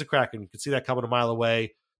first game as a Kraken. You could see that coming a mile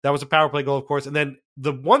away. That was a power play goal, of course. And then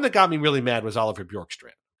the one that got me really mad was Oliver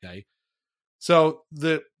Bjorkstrand. Okay. So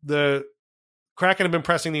the Kraken have been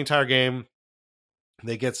pressing the entire game.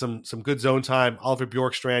 They get some good zone time. Oliver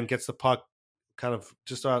Bjorkstrand gets the puck kind of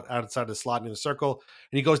just outside the slot in the circle.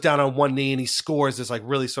 And he goes down on one knee and he scores this like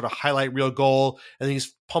really sort of highlight reel goal. And then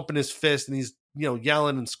he's pumping his fist and he's,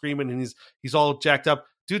 yelling and screaming and he's all jacked up.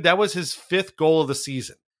 Dude, that was his 5th goal of the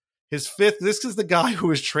season. His 5th. This is the guy who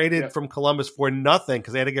was traded from Columbus for nothing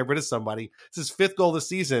because they had to get rid of somebody. It's his 5th goal of the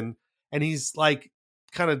season. And he's like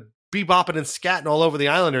kind of bebopping and scatting all over the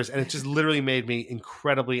Islanders. And it just literally made me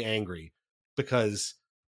incredibly angry because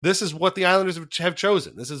this is what the Islanders have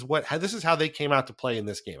chosen. This is how they came out to play in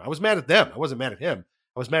this game. I was mad at them. I wasn't mad at him.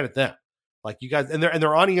 I was mad at them. Like you guys, and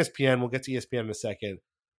they're on ESPN. We'll get to ESPN in a second.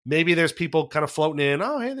 Maybe there's people kind of floating in.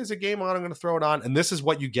 Oh, hey, there's a game on. I'm going to throw it on. And this is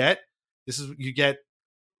what you get. You get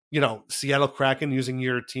Seattle Kraken using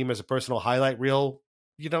your team as a personal highlight reel,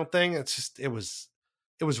 thing. It's just, it was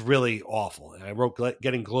really awful. And I wrote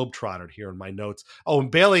getting globetrotted here in my notes. Oh, and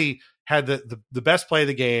Bailey had the best play of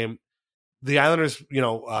the game. The Islanders,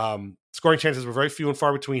 scoring chances were very few and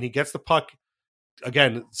far between. He gets the puck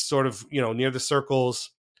again, sort of, near the circles.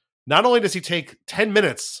 Not only does he take 10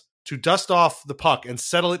 minutes to dust off the puck and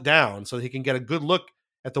settle it down so that he can get a good look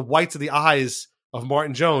at the whites of the eyes of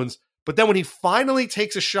Martin Jones, but then when he finally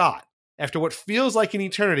takes a shot after what feels like an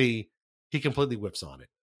eternity, he completely whips on it.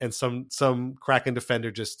 And some Kraken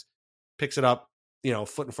defender just picks it up,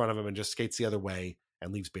 foot in front of him and just skates the other way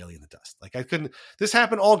and leaves Bailey in the dust. This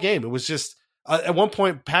happened all game. It was just, at one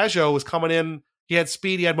point, Pajot was coming in. He had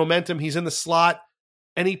speed, he had momentum, he's in the slot,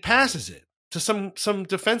 and he passes it to some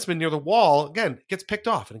defenseman near the wall. Again, it gets picked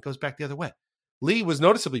off and it goes back the other way. Lee was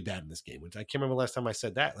noticeably bad in this game, which I can't remember last time I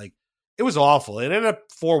said that. Like, it was awful. It ended up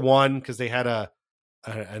 4-1 because they had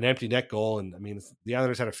an empty net goal. And I mean, the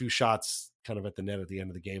Islanders had a few shots kind of at the net at the end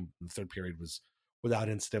of the game. The third period was without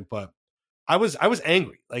incident, but I was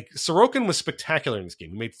angry. Like, Sorokin was spectacular in this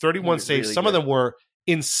game. He made 31 saves. Really Some of them were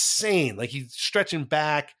insane. Like, he's stretching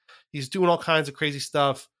back. He's doing all kinds of crazy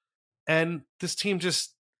stuff. And this team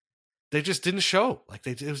they just didn't show. Like,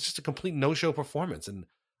 it was just a complete no-show performance. And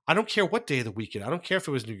I don't care what day of the weekend. I don't care if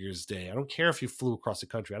it was New Year's Day. I don't care if you flew across the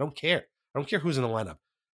country. I don't care. I don't care who's in the lineup.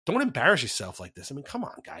 Don't embarrass yourself like this. I mean, come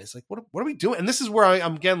on, guys. Like, what are we doing? And this is where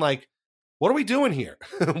I'm again like, what are we doing here?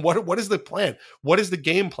 What is the plan? What is the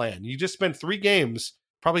game plan? You just spent 3 games,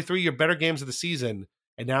 probably 3 of your better games of the season,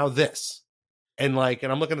 and now this. And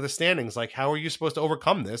I'm looking at the standings, like, how are you supposed to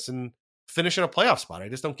overcome this and finish in a playoff spot? I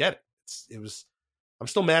just don't get it. I'm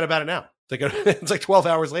still mad about it now. It's like 12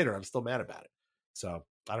 hours later. I'm still mad about it. So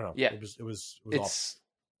I don't know. Yeah, it was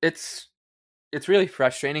it's really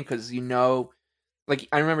frustrating because like,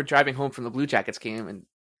 I remember driving home from the Blue Jackets game, and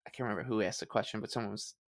I can't remember who asked the question, but someone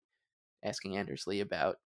was asking Anders Lee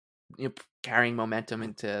about carrying momentum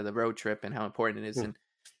into the road trip and how important it is, and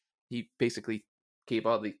he basically gave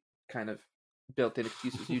all the kind of built-in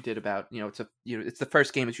excuses you did about it's the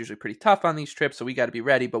first game. It's usually pretty tough on these trips, so we got to be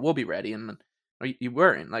ready, but we'll be ready. And you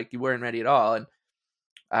weren't ready at all.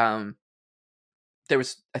 And there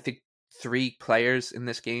was, I think, 3 players in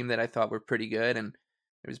this game that I thought were pretty good, and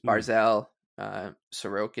it was Barzell,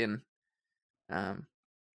 Sorokin,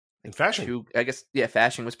 and Fasching. Who, I guess,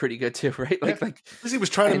 Fasching was pretty good too, right? Like because he was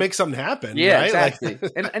trying to make something happen. Yeah, right? exactly.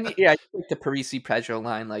 and I think the Parisi Peugeot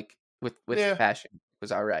line, like with Fasching,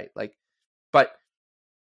 was all right. Like, but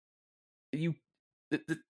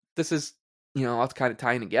this is all kind of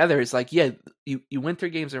tying together. Is like, you win 3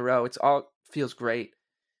 games in a row. It's all feels great.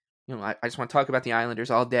 I just want to talk about the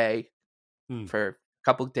Islanders all day for a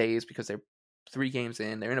couple of days because they're 3 games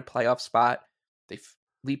in. They're in a playoff spot. They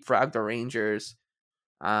leapfrogged the Rangers.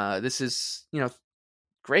 This is,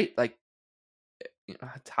 great. Like,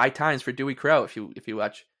 high times for Dewey Crow if you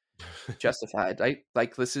watch justified. Right?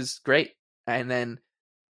 Like this is great, and then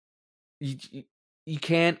you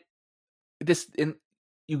can't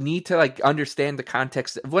you need to like understand the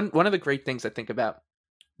context. One of the great things I think about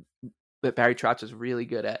that Barry Trotz was really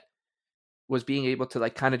good at was being able to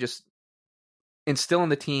like kind of just instill in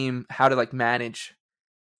the team how to like manage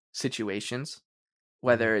situations,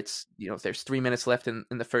 whether it's, if there's 3 minutes left in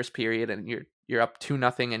the first period and you're up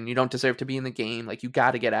 2-0 and you don't deserve to be in the game, like you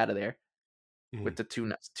got to get out of there with the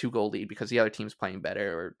two goal lead because the other team's playing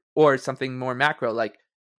better, or something more macro like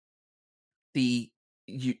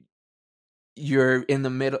you're in the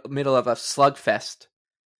middle of a slugfest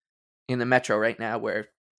in the Metro right now where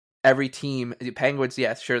every team, the Penguins,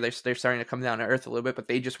 yeah, sure, they're starting to come down to earth a little bit, but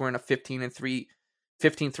they just were in a 15-3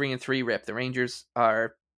 rip. The Rangers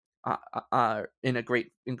are in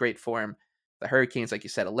great form. The Hurricanes, like you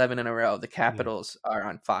said, 11 in a row. The Capitals are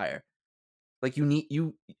on fire. Like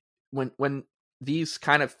when these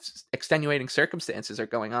kind of extenuating circumstances are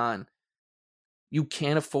going on, you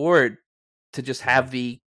can't afford to just have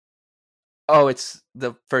it's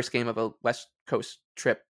the first game of a West Coast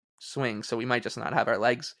trip swing, so we might just not have our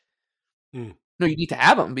legs. No, you need to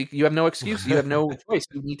have them. You have no excuse. You have no choice.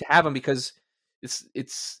 You need to have them because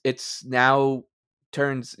it's now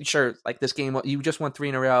turns, sure, like this game, you just won 3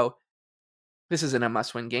 in a row. This isn't a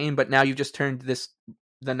must-win game, but now you've just turned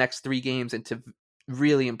the next 3 games into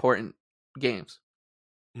really important games.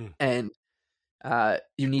 And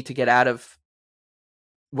you need to get out of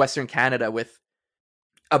Western Canada with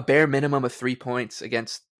a bare minimum of 3 points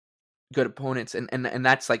against good opponents. And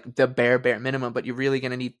that's like the bare minimum, but you're really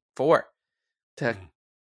going to need 4 to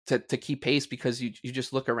keep pace because you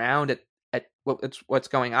just look around at what's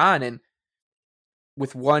going on. And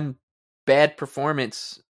with one bad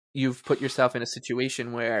performance, you've put yourself in a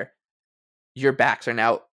situation where your backs are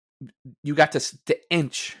now, you got to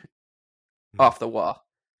inch off the wall,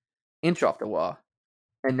 and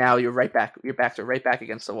now you're right back. Your backs are right back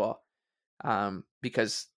against the wall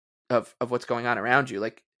because of what's going on around you.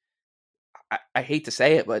 Like I hate to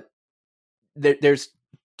say it, but there's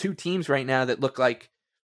 2 teams right now that look like,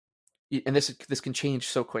 and this can change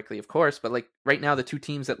so quickly, of course, but like right now the 2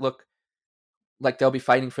 teams that look like they'll be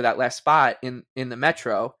fighting for that last spot in the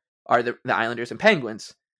Metro are the Islanders and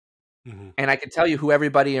Penguins. And I can tell you who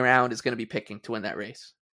everybody around is going to be picking to win that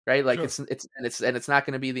race, right? Like sure. it's not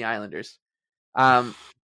going to be the Islanders. And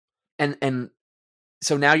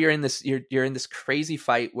so now you're in this crazy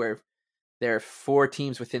fight where there are 4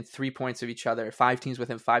 teams within 3 points of each other, 5 teams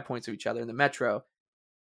within 5 points of each other in the Metro.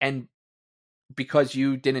 And because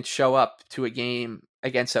you didn't show up to a game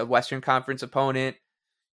against a Western Conference opponent,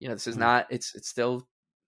 this is not, it's still,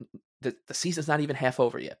 the season's not even half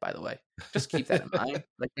over yet, by the way. Just keep that in mind.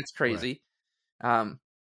 Like, it's crazy. Right.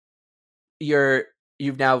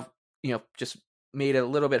 You've now, just made it a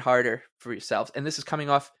little bit harder for yourselves. And this is coming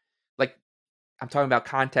off, like, I'm talking about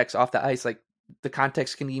context off the ice. Like, the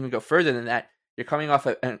context can even go further than that. You're coming off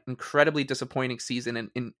an incredibly disappointing season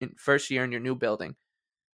in first year in your new building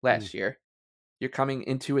last year. You're coming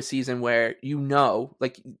into a season where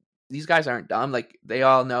like, these guys aren't dumb. Like, they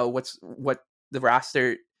all know what the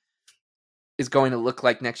roster is going to look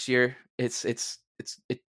like next year. It's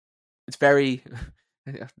very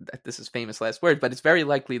this is famous last word, but it's very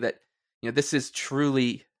likely that this is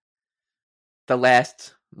truly the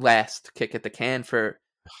last kick at the can for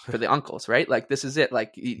the uncles, right? Like, this is it.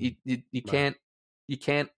 Like, you can't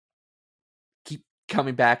keep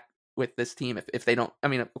coming back with this team if they don't. I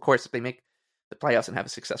mean, of course, if they make the playoffs and have a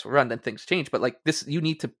successful run, then things change. But like this,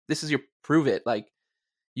 this is your prove it. Like,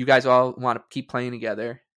 you guys all want to keep playing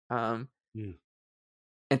together. And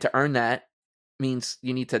to earn that means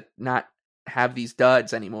you need to not have these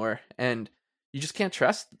duds anymore. And you just can't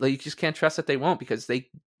trust, that they won't, because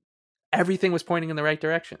everything was pointing in the right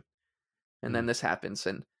direction. And then this happens,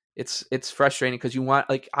 and it's frustrating because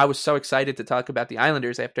I was so excited to talk about the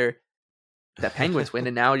Islanders after that Penguins win.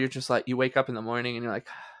 And now you're just like, you wake up in the morning and you're like,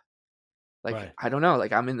 right. I don't know.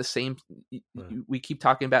 Like, I'm in the same, we keep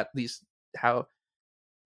talking about how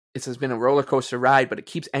it has been a roller coaster ride, but it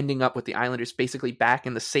keeps ending up with the Islanders basically back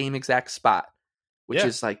in the same exact spot, which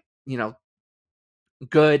is like,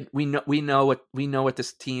 good. We know what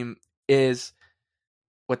this team is,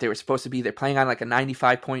 what they were supposed to be. They're playing on like a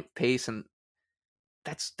 95 point pace, and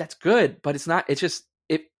that's good, but it's not. It's just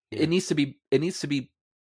it needs to be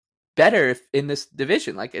better in this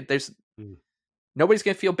division. Like, nobody's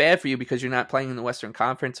gonna feel bad for you because you're not playing in the Western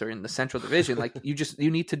Conference or in the Central Division. Like, you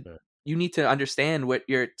need to understand what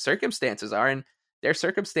your circumstances are, and their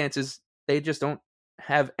circumstances, they just don't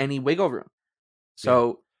have any wiggle room.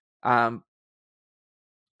 So,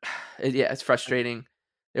 it's frustrating.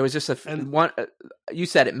 It was just And- one. You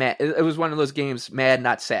said it, mad. It was one of those games, mad,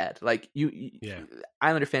 not sad. Like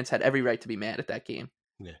Islander fans had every right to be mad at that game.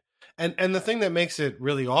 Yeah, and the thing that makes it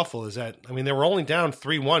really awful is that, I mean, they were only down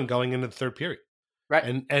 3-1 going into the third period,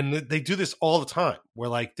 Right? and they do this all the time. Where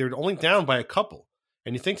like they're only down by a couple,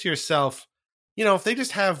 and you think to yourself, if they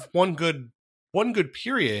just have one good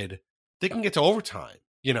period, they can get to overtime.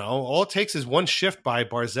 All it takes is one shift by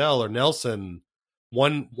Barzell or Nelson,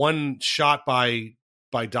 one shot by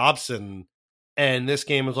Dobson, and this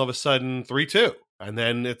game is all of a sudden 3-2. And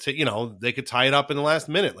then it's, they could tie it up in the last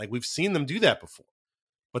minute. Like we've seen them do that before.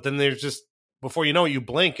 But then there's just, before you know it, you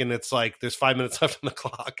blink and it's like there's 5 minutes left on the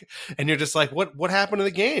clock. And you're just like, what happened to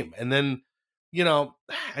the game? And then,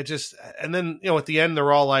 at the end,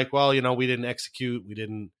 they're all like, well, we didn't execute. We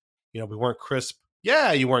didn't, we weren't crisp.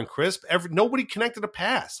 Yeah, you weren't crisp. Nobody connected a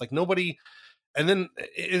pass. Like nobody. And then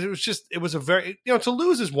it was a very, to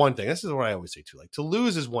lose is one thing. This is what I always say too. Like to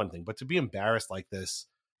lose is one thing, but to be embarrassed like this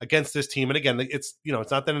against this team. And again, it's,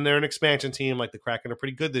 it's not that they're an expansion team. Like the Kraken are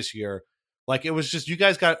pretty good this year. Like it was just, you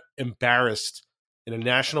guys got embarrassed in a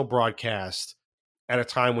national broadcast at a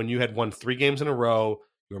time when you had won 3 games in a row.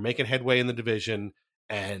 You were making headway in the division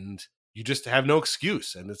and you just have no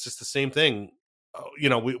excuse. And it's just the same thing.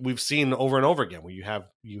 We've seen over and over again where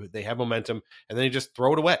they have momentum and then they just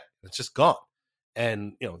throw it away. It's just gone.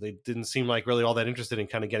 And, they didn't seem like really all that interested in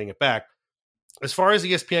kind of getting it back. As far as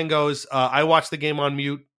ESPN goes, I watched the game on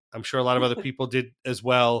mute. I'm sure a lot of other people did as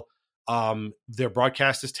well. Their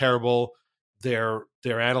broadcast is terrible. Their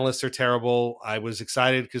analysts are terrible. I was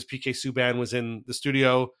excited because PK Subban was in the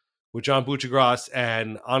studio with John Buccigross.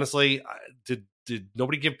 And honestly, did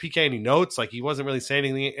nobody give PK any notes? Like he wasn't really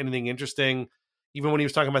saying anything interesting. Even when he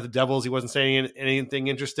was talking about the Devils, he wasn't saying anything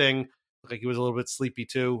interesting. Looked like he was a little bit sleepy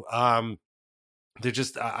too. They're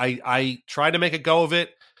just, I tried to make a go of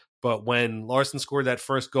it, but when Larson scored that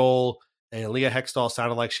first goal and Leah Hextall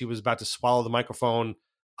sounded like she was about to swallow the microphone,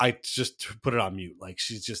 I just put it on mute. Like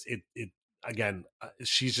she's just,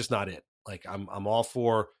 she's just not it. Like I'm all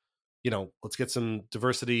for, let's get some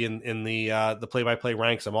diversity in the play-by-play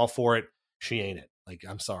ranks. I'm all for it. She ain't it. Like,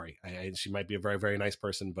 I'm sorry. She might be a very, very nice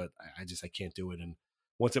person, but I can't do it. And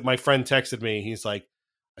my friend texted me, he's like,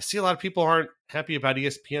 I see a lot of people aren't happy about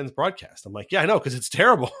ESPN's broadcast. I'm like, yeah, I know, because it's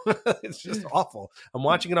terrible. It's just awful. I'm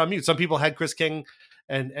watching it on mute. Some people had Chris King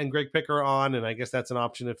and Greg Picker on, and I guess that's an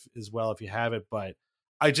option as well if you have it. But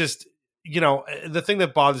I just, the thing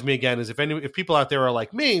that bothers me again is if people out there are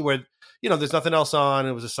like me, where there's nothing else on.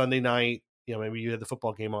 It was a Sunday night. Maybe you had the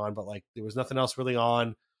football game on, but like there was nothing else really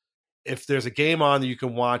on. If there's a game on that you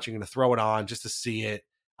can watch, you're going to throw it on just to see it.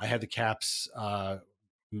 I had the Caps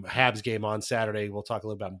Habs game on Saturday. We'll talk a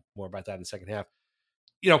little bit more about that in the second half.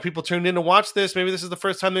 People tuned in to watch this. Maybe this is the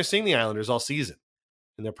first time they're seeing the Islanders all season.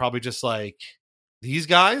 And they're probably just like, these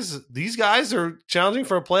guys are challenging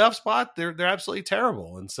for a playoff spot. They're absolutely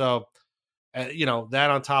terrible. And so, that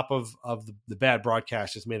on top of the bad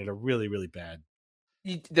broadcast just made it a really, really bad.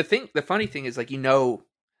 The funny thing is, like,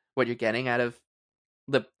 what you're getting out of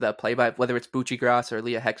the play by, whether it's Buccigross or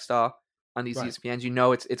Leah Hextall on these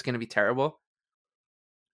ESPNs, it's going to be terrible.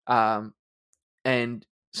 And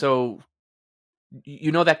so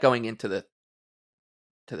that going into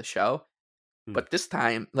the show, but this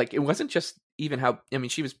time, like, it wasn't just even how,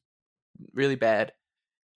 she was really bad.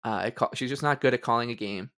 She's just not good at calling a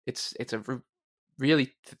game. It's a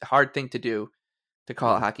really hard thing to do, to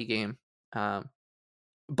call a hockey game.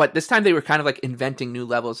 But this time they were kind of like inventing new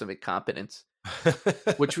levels of incompetence,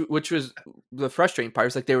 which was the frustrating part. It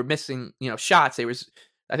was like they were missing, shots.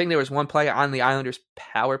 I think there was one play on the Islanders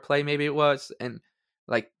power play, maybe it was, and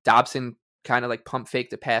like Dobson kind of like pump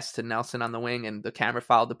faked a pass to Nelson on the wing, and the camera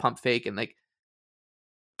followed the pump fake, and like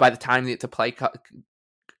by the time the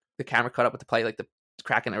camera caught up with the play, like the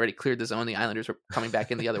Kraken already cleared the zone. The Islanders were coming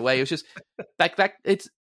back in the other way. It was just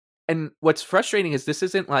and what's frustrating is this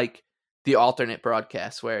isn't like the alternate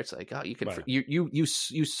broadcast where it's like, oh, you can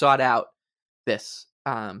you sought out this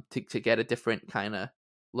to get a different kind of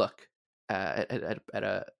look at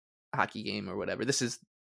a hockey game or whatever. This is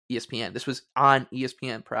ESPN. This was on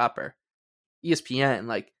ESPN proper. ESPN,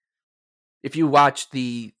 like, if you watch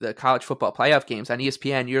the college football playoff games on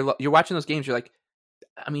ESPN, you're watching those games, you're like,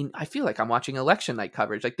 I feel like I'm watching election night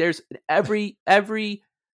coverage. Like, there's every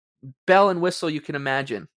bell and whistle you can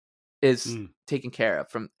imagine is taken care of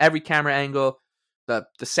from every camera angle. The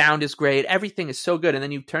sound is great. Everything is so good. And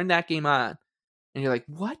then you turn that game on and you're like,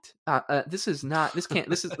 what?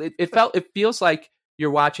 It feels like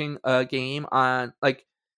you're watching a game on, like,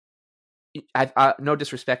 I no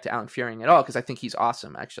disrespect to Alan Furing at all, because I think he's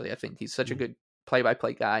awesome. Actually, I think he's such a good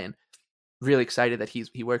play-by-play guy, and really excited that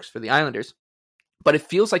he works for the Islanders. but it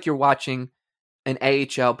feels like you're watching an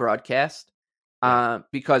AHL broadcast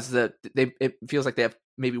because it feels like they have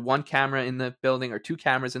maybe one camera in the building or two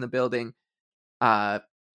cameras in the building.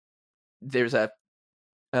 There's a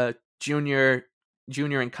junior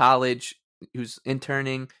in college who's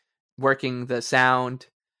interning, working the sound,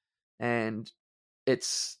 and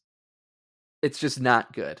it's just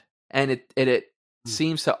not good. And it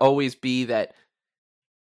seems to always be that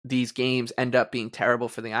these games end up being terrible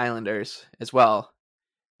for the Islanders as well.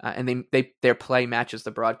 And their play matches the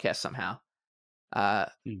broadcast somehow,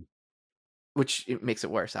 which it makes it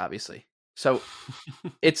worse, obviously. So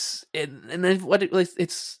and then what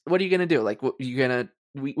are you gonna do? Like,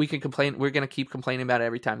 we can complain. We're gonna keep complaining about it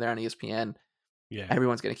every time they're on ESPN. Yeah,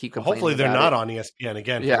 everyone's gonna keep complaining. Hopefully, they're not on ESPN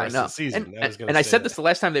again for the rest of the season. I said this the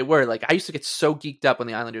last time they were. Like, I used to get so geeked up when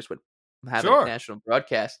the Islanders would have a national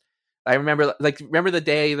broadcast. I remember the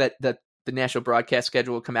day that the national broadcast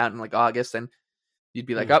schedule would come out in like August, and you'd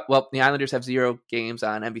be like, oh, well, the Islanders have 0 games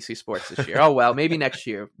on NBC Sports this year. Oh, well, maybe next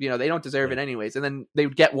year. They don't deserve it anyways. And then they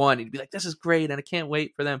would get one, and you'd be like, this is great, and I can't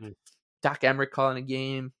wait for them. Doc Emrick calling a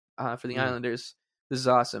game for the Islanders. This is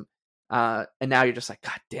awesome. And now you're just like,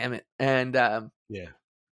 God damn it. And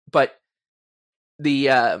but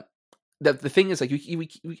the thing is, like,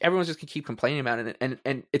 everyone's just gonna keep complaining about it,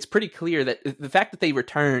 and it's pretty clear that the fact that they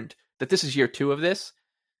returned, that this is year 2 of this,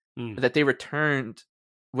 that they returned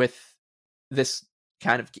with this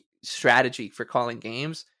kind of strategy for calling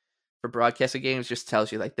games, for broadcasting games, just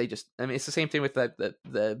tells you, like, it's the same thing with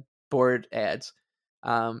the board ads.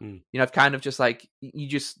 I've kind of just like,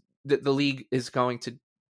 the league is going to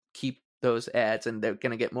keep those ads, and they're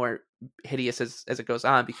going to get more hideous as it goes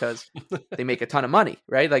on, because they make a ton of money,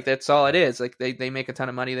 right? Like, that's all it is. Like, they make a ton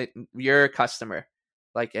of money, that you're a customer,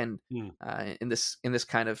 like, and in this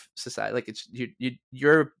kind of society, like, it's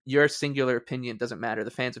your singular opinion doesn't matter.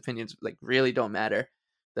 The fans' opinions, like, really don't matter.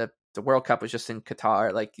 The World Cup was just in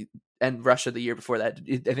Qatar, like, and Russia the year before that.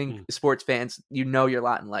 I think sports fans, your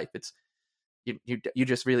lot in life. It's you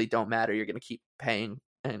just really don't matter. You're going to keep paying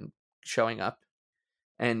and showing up,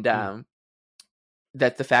 and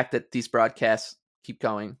that the fact that these broadcasts keep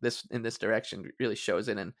going in this direction really shows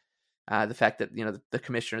it. And the fact that the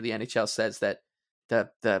commissioner of the NHL says that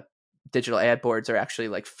the digital ad boards are actually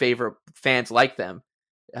like favor fans like them.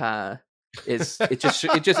 It's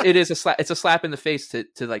a slap in the face to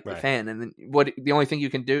like the fan. And then the only thing you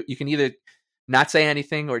can do, you can either not say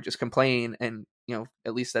anything or just complain, and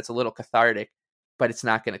at least that's a little cathartic, but it's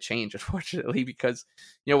not going to change, unfortunately, because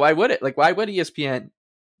why would it? Like, why would ESPN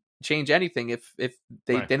change anything if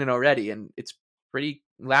they didn't already? And it's pretty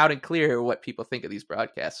loud and clear what people think of these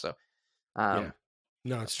broadcasts. So no,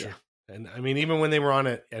 it's true. And I mean, even when they were on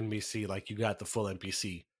at NBC, like, you got the full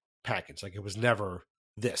NBC package. Like, it was never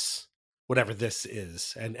this, whatever this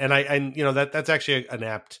is. And that's actually an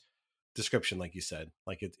apt description, like you said,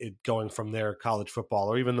 like it going from their college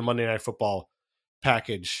football or even the Monday Night Football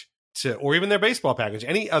package or even their baseball package,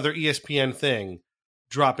 any other ESPN thing,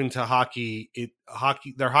 dropping to hockey.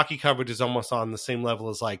 Their hockey coverage is almost on the same level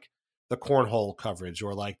as like the cornhole coverage,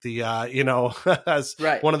 or like the as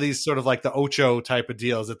one of these sort of like the Ocho type of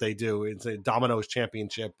deals that they do. It's a Domino's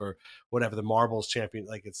championship or whatever, the marbles champion.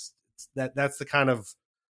 Like, that's the kind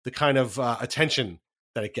of attention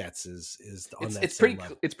that it gets is on that same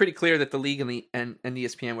level. It's pretty clear that the league and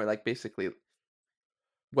ESPN were like, basically,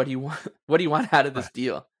 what do you want out of this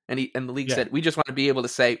deal? And the league said, we just want to be able to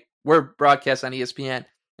say we're broadcast on ESPN,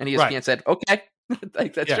 and ESPN said, okay,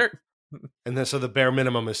 like, that's sure. And then so the bare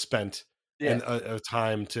minimum is spent in a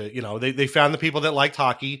time to they found the people that liked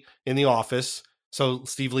hockey in the office. So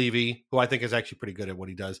Steve Levy, who I think is actually pretty good at what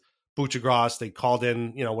he does, Buccigross, they called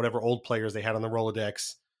in whatever old players they had on the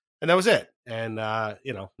Rolodex, and that was it. And now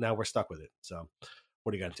we're stuck with it. So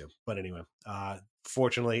what are you going to do? But anyway,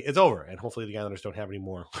 fortunately, it's over, and hopefully the Islanders don't have any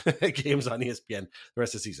more games on ESPN the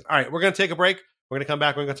rest of the season. All right, we're going to take a break. We're going to come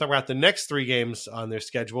back. We're going to talk about the next 3 games on their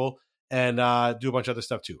schedule and do a bunch of other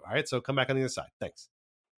stuff too. All right, so come back on the other side. Thanks.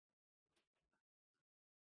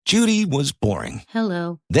 Judy was boring.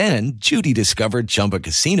 Hello. Then Judy discovered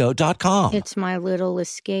ChumbaCasino.com. It's my little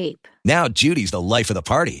escape. Now Judy's the life of the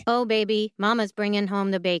party. Oh, baby, mama's bringing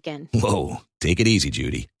home the bacon. Whoa, take it easy,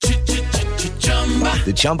 Judy.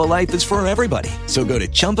 The Chumba life is for everybody. So go to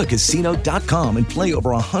ChumbaCasino.com and play over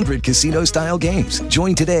 100 casino-style games.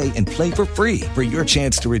 Join today and play for free for your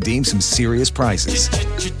chance to redeem some serious prizes.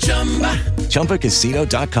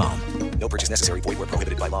 ChumbaCasino.com. No purchase necessary. Void where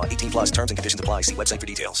prohibited by law. 18+ terms and conditions apply. See website for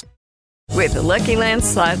details. With the Lucky Land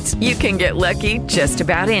Slots, you can get lucky just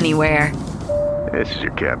about anywhere. This is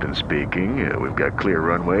your captain speaking. We've got clear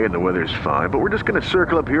runway and the weather's fine, but we're just going to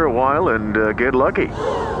circle up here a while and get lucky.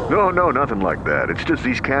 No, nothing like that. It's just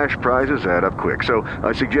these cash prizes add up quick. So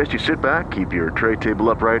I suggest you sit back, keep your tray table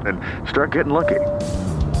upright, and start getting lucky.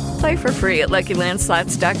 Play for free at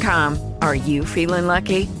LuckyLandSlots.com. Are you feeling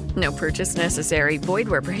lucky? No purchase necessary. Void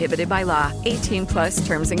where prohibited by law. 18 plus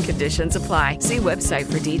terms and conditions apply. See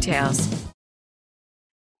website for details.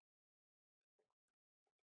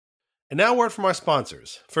 And now, word from our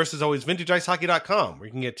sponsors. First, as always, VintageIceHockey.com, where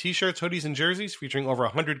you can get t-shirts, hoodies, and jerseys featuring over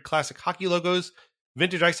 100 classic hockey logos.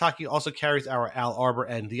 Vintage Ice Hockey also carries our Al Arbor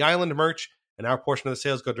and The Island merch, and our portion of the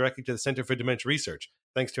sales go directly to the Center for Dementia Research.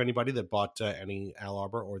 Thanks to anybody that bought any Al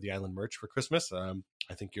Arbor or The Island merch for Christmas. I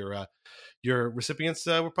think your recipients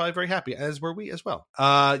were probably very happy, as were we as well.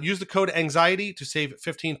 Use the code ANXIETY to save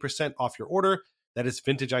 15% off your order. That is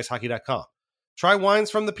VintageIceHockey.com. Try wines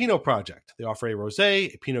from the Pinot Project. They offer a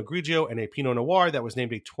Rosé, a Pinot Grigio, and a Pinot Noir that was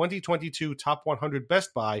named a 2022 Top 100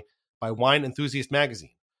 Best Buy by Wine Enthusiast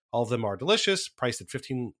magazine. All of them are delicious, priced at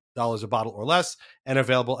 $15 a bottle or less, and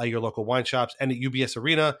available at your local wine shops and at UBS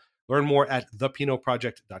Arena. Learn more at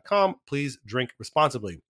thepinotproject.com. Please drink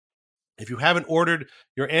responsibly. If you haven't ordered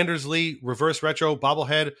your Anders Lee Reverse Retro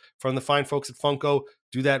bobblehead from the fine folks at Funko,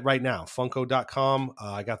 do that right now. Funko.com.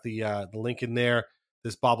 I got the link in there.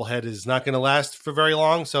 This bobblehead is not going to last for very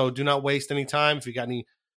long, so do not waste any time. If you got any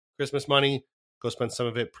Christmas money, go spend some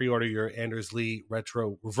of it. Pre-order your Anders Lee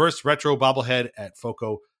Reverse Retro bobblehead at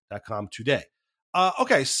Foco.com today.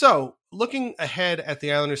 Okay, so looking ahead at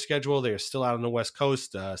the Islanders' schedule, they are still out on the West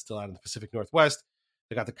Coast, still out in the Pacific Northwest.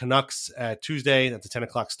 They got the Canucks at Tuesday. That's a 10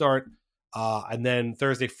 o'clock start. And then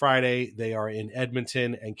Thursday, Friday, they are in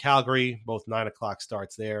Edmonton and Calgary, both 9 o'clock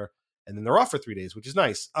starts there. And then they're off for 3 days, which is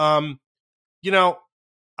nice.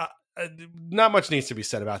 Not much needs to be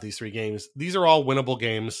said about these 3 games. These are all winnable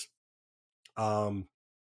games.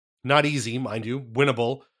 Not easy, mind you,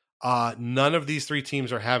 winnable. None of these 3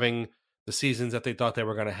 teams are having the seasons that they thought they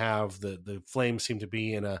were going to have. The Flames seem to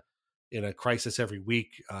be in a crisis every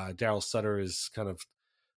week. Daryl Sutter is kind of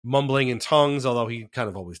mumbling in tongues, although he kind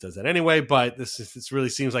of always does that anyway. But this really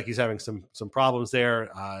seems like he's having some problems there.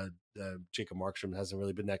 Jacob Markstrom hasn't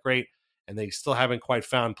really been that great, and they still haven't quite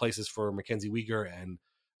found places for Mackenzie Weegar and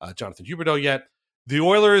Jonathan Huberdeau yet. The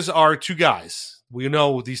Oilers are 2 guys. We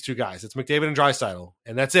know these 2 guys. It's McDavid and Draisaitl,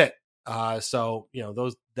 and that's it. So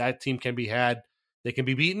that team can be had. They can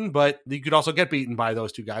be beaten, but you could also get beaten by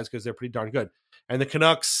those 2 guys because they're pretty darn good. And the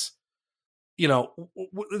Canucks,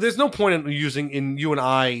 there's no point in you and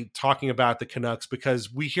I talking about the Canucks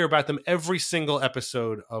because we hear about them every single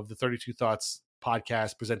episode of the 32 Thoughts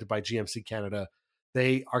podcast presented by GMC Canada.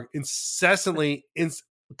 They are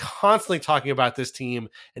constantly talking about this team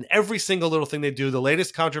and every single little thing they do. The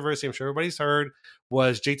latest controversy I'm sure everybody's heard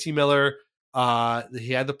was JT Miller.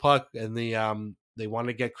 He had the puck and they wanted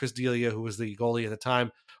to get Chris D'Elia, who was the goalie at the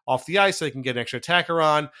time, off the ice so they can get an extra attacker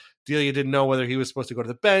on. D'Elia didn't know whether he was supposed to go to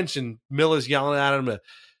the bench, and Miller's yelling at him to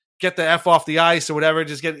get the F off the ice or whatever.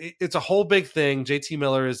 It's a whole big thing. JT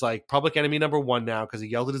Miller is like public enemy number 1 now because he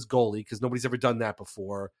yelled at his goalie because nobody's ever done that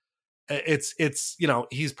before. It's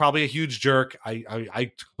he's probably a huge jerk.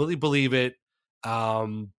 I completely believe it.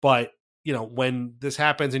 But when this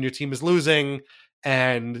happens and your team is losing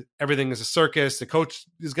and everything is a circus, the coach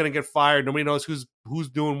is going to get fired. Nobody knows who's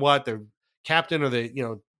doing what. The captain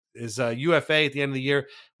or is UFA at the end of the year.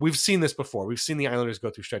 We've seen this before. We've seen the Islanders go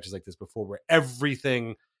through stretches like this before where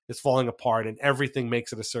everything is falling apart and everything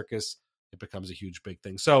makes it a circus. It becomes a huge, big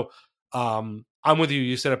thing. So I'm with you.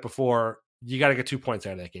 You said it before. You got to get 2 points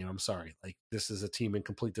out of that game. I'm sorry. Like, this is a team in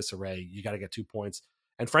complete disarray. You got to get 2 points.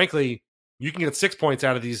 And frankly, you can get 6 points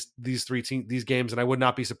out of these games, and I would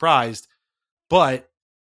not be surprised. But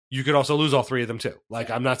you could also lose all 3 of them too. Like,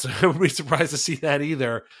 I'm not surprised to see that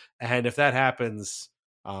either. And if that happens,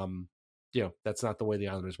 that's not the way the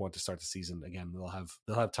Islanders want to start the season. Again, they'll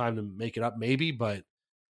have time to make it up, maybe, but you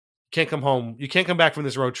can't come home. You can't come back from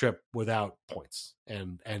this road trip without points.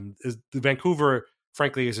 And the Vancouver,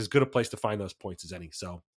 frankly, is as good a place to find those points as any.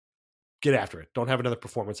 So get after it. Don't have another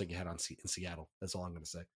performance like you had in Seattle. That's all I'm going to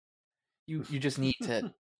say. You just need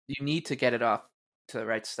to get it off to the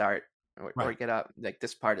right start or get up like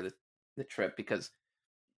this part of the trip because,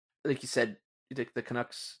 like you said, the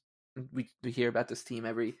Canucks. We hear about this team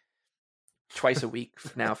twice a week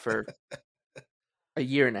now for a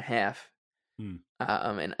year and a half,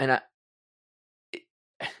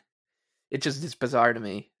 it just is bizarre to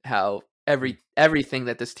me how everything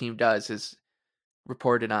that this team does is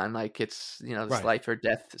reported on like it's this life or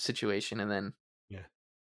death situation, and then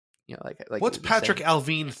like what's Patrick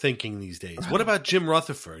Alvin thinking these days? What about Jim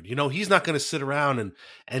Rutherford? He's not going to sit around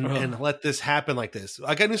and let this happen like this.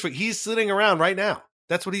 I got news for you. He's sitting around right now.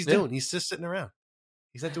 That's what he's doing. He's just sitting around.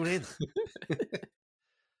 He's not doing anything.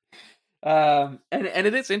 And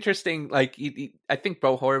it is interesting. Like I think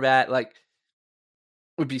Bo Horvat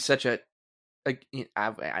would be such a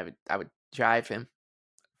I would drive him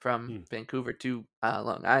from Vancouver to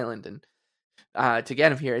Long Island and to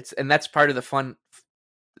get him here. And that's part of the fun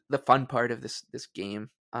part of this game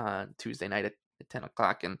Tuesday night at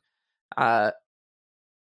 10:00, and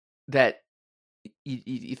that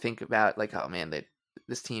you think about like, oh man,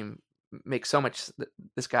 this team makes so much,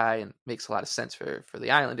 this guy, and makes a lot of sense for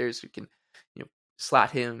the Islanders, who can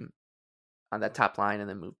slot him on that top line and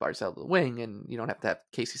then move Barzal to the wing, and you don't have to have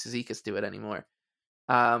Casey Cizikas do it anymore.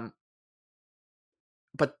 But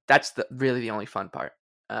that's really the only fun part,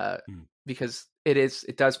 because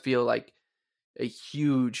it does feel like a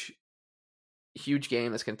huge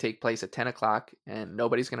game that's going to take place at 10:00, and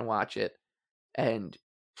nobody's going to watch it, and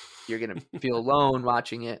you're going to feel alone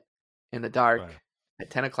watching it in the dark at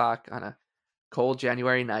 10:00 on a cold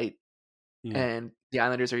January night, and the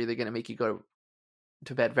Islanders are either going to make you go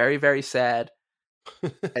to bed very, very sad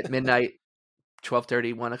at midnight,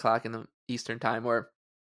 12:30, 1:00 in the Eastern time, or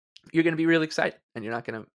you're going to be really excited, and you're not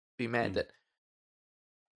going to be mad that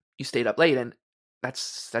you stayed up late, and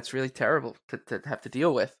that's really terrible to have to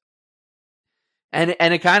deal with. And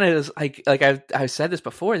it kind of is like I said this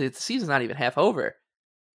before, the season's not even half over.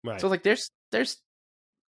 Right. So like there's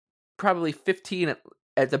probably 15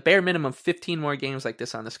 at the bare minimum 15 more games like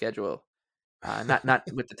this on the schedule. Not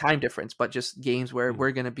with the time difference, but just games where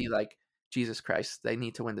we're going to be like, Jesus Christ, they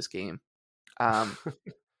need to win this game. And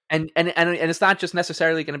it's not just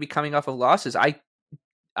necessarily going to be coming off of losses.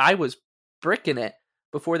 I was bricking it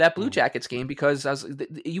before that Blue Jackets game, because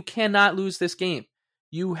you cannot lose this game.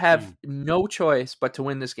 You have no choice but to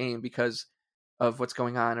win this game because of what's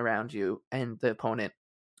going on around you and the opponent.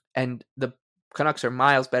 And the Canucks are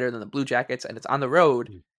miles better than the Blue Jackets, and it's on the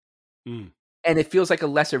road. And it feels like a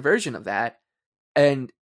lesser version of that.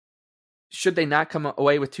 And should they not come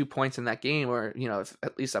away with 2 points in that game, or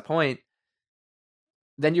at least a point,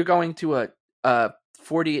 then you're going to a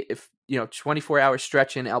 24-hour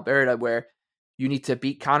stretch in Alberta where you need to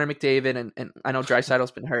beat Connor McDavid, and I know Draisaitl's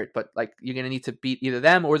been hurt, but like you're going to need to beat either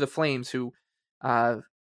them or the Flames, who,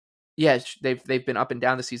 they've been up and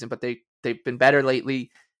down the season, but they've been better lately.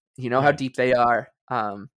 You know how deep they are,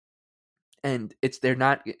 and it's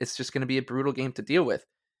just going to be a brutal game to deal with.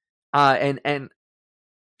 And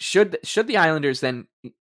should the Islanders then,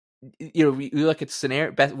 we look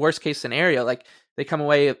at worst case scenario, like they come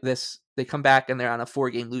away they come back and they're on a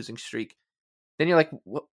 4-game losing streak. Then you're like,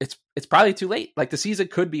 well, it's probably too late. Like the season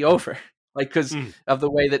could be over, like because of the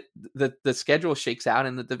way that the schedule shakes out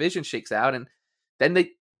and the division shakes out, and then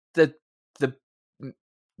the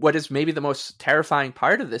what is maybe the most terrifying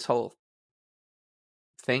part of this whole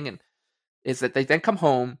thing, and is that they then come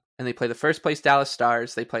home and they play the first place Dallas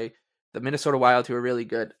Stars, they play the Minnesota Wild, who are really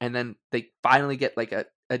good, and then they finally get like a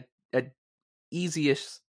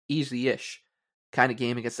easy-ish kind of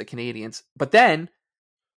game against the Canadiens, but then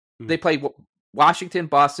they play Washington,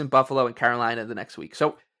 Boston, Buffalo, and Carolina the next week.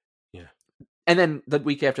 So, and then the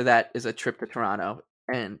week after that is a trip to Toronto,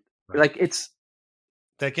 and like it's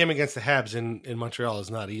that game against the Habs in Montreal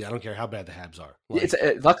is not easy. I don't care how bad the Habs are. Like,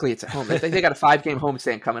 luckily it's at home. they got a 5-game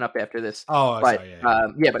homestand coming up after this. Oh, but sorry,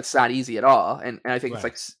 but it's not easy at all. And I think it's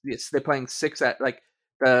like they're playing 6 at like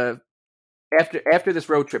the after this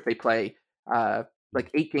road trip they play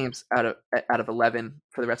like 8 games out of 11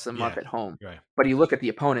 for the rest of the month at home. Right. But you look at the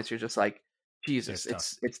opponents, you're just like, Jesus,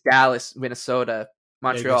 it's Dallas, Minnesota,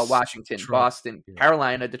 Montreal, Vegas, Washington, Detroit, Boston,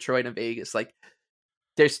 Carolina, Detroit, and Vegas. Like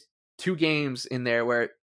there's 2 games in there where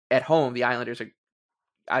at home the Islanders are.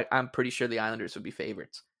 I'm pretty sure the Islanders would be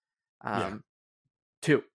favorites.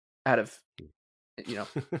 2 out of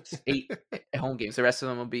 8 home games. The rest of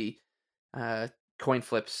them will be coin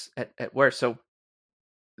flips at worst. So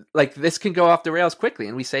like this can go off the rails quickly,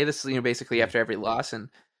 and we say this basically after every loss, and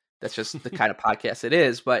that's just the kind of podcast it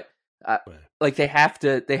is. But like they have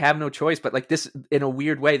no choice. But like this, in a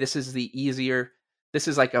weird way, this is the easier. This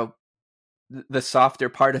is like the softer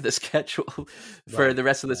part of the schedule for the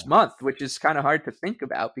rest of this month, which is kind of hard to think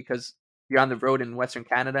about because you're on the road in Western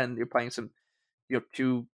Canada and you're playing some,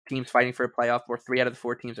 2 teams fighting for a playoff, or 3 out of the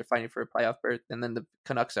 4 teams are fighting for a playoff berth, and then the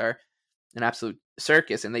Canucks are an absolute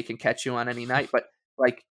circus and they can catch you on any night. But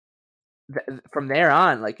like from there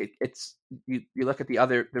on, like it's you look at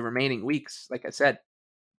the remaining weeks. Like I said,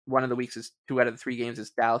 one of the weeks is 2 out of the 3 games is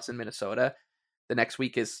Dallas and Minnesota. The next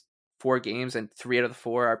week is 4 games, and 3 out of the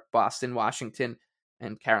 4 are Boston, Washington,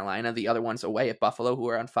 and Carolina. The other one's away at Buffalo, who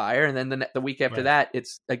are on fire. And then the week after that,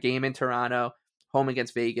 it's a game in Toronto, home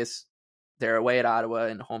against Vegas. They're away at Ottawa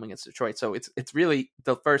and home against Detroit. So it's really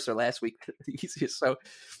the first or last week the easiest. So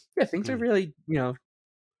yeah, things are really,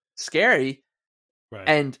 scary. Right.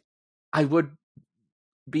 And I would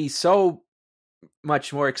be so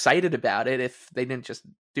much more excited about it if they didn't just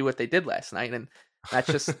do what they did last night. And that's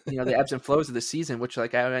just, the ebbs and flows of the season, which,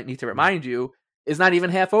 like, I need to remind you, is not even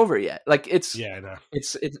half over yet. Like, it's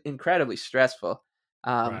incredibly stressful.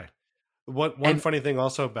 Right. One funny thing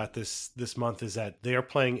also about this month is that they are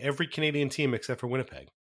playing every Canadian team except for Winnipeg.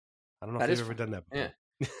 I don't know if they've ever done that before.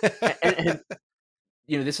 Yeah.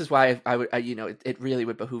 and this is why I would, it really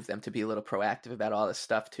would behoove them to be a little proactive about all this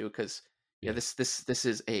stuff too, because this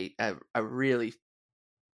is a really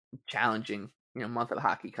challenging month of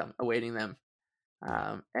hockey awaiting them,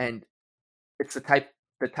 and it's the type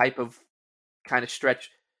of kind of stretch,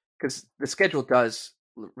 because the schedule does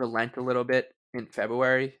relent a little bit in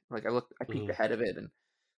February. Like I peeked ahead of it, and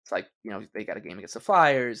it's like, they got a game against the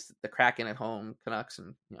Flyers, the Kraken at home, Canucks,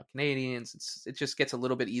 and Canadians. It just gets a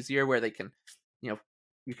little bit easier where they can,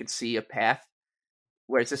 you can see a path.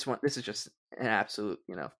 Whereas this is just an absolute,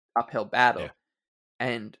 uphill battle. Yeah.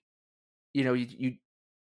 And,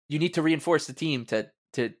 you need to reinforce the team for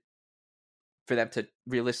them to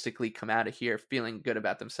realistically come out of here feeling good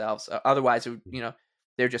about themselves. Otherwise,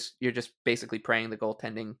 you're just basically praying the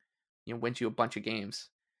goaltending, wins you a bunch of games.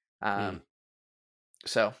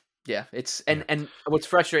 So yeah, and what's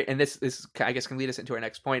frustrating, and this I guess can lead us into our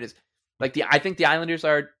next point, is like I think the Islanders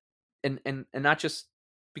are, and not just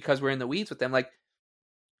because we're in the weeds with them, like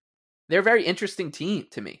they're a very interesting team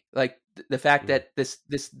to me. Like the fact that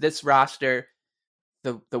this roster,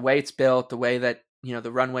 the way it's built, the way that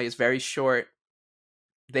the runway is very short,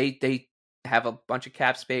 they have a bunch of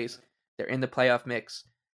cap space, they're in the playoff mix,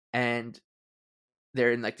 and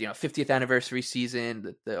they're in 50th anniversary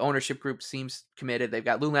season. The ownership group seems committed. They've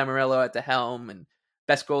got Lou Lamoriello at the helm, and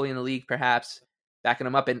best goalie in the league, perhaps, backing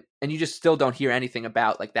them up. And you just still don't hear anything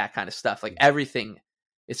about like that kind of stuff. Like everything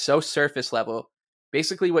is so surface level.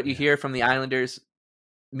 Basically what you hear from the Islanders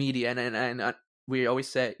media, and we always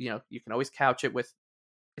say, you can always couch it with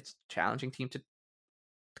it's a challenging team to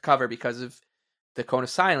cover because of the cone of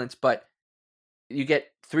silence, but you get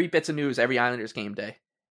 3 bits of news every Islanders game day.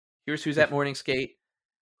 Here's who's at morning skate.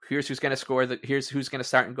 Here's who's going to score. Here's who's going to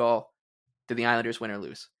start and goal. Did the Islanders win or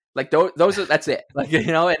lose? Like those are, that's it. Like,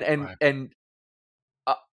 and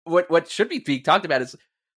what should be being talked about is,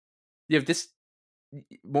 this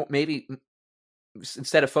maybe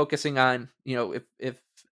instead of focusing on, if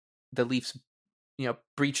the Leafs,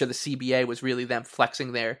 breach of the CBA was really them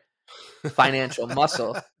flexing their financial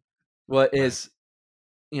muscle, what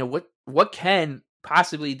can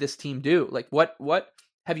possibly this team do? Like what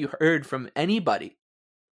have you heard from anybody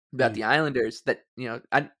about the Islanders that,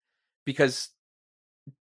 because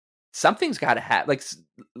something's got to happen. Like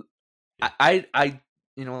I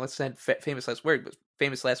let's say famous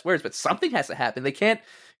last words, but something has to happen. They can't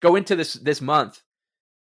go into this month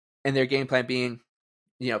and their game plan being,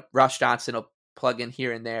 Ross Johnston will plug in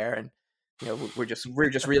here and there, and we're just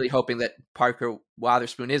really hoping that Parker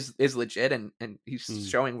Wotherspoon is legit and he's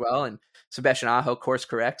showing well, and Sebastian Aho course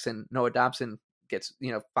corrects, and Noah Dobson gets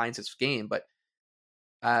finds his game. But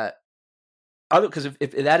because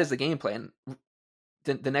if that is the game plan,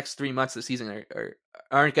 the next 3 months of the season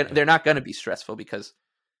they're not going to be stressful, because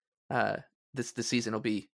the season will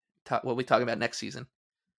be what we talk about next season.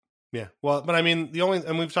 Yeah, well, but I mean,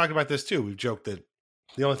 and we've talked about this too. We've joked that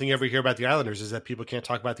the only thing you ever hear about the Islanders is that people can't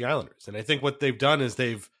talk about the Islanders. And I think what they've done is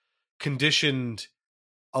they've conditioned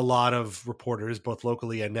a lot of reporters, both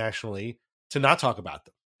locally and nationally, to not talk about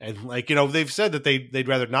them. And they've said that they'd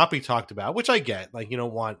rather not be talked about, which I get. Like, you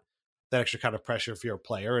don't want that extra kind of pressure if you're a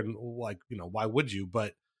player, and why would you?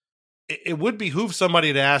 But it would behoove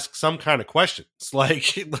somebody to ask some kind of questions.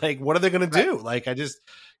 Like what are they going to do? Like,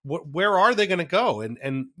 where are they going to go?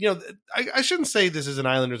 And I shouldn't say this is an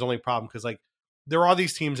Islanders only problem, because like there are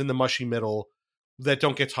these teams in the mushy middle that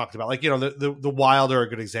don't get talked about. Like, the Wild are a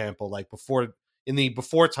good example. Like before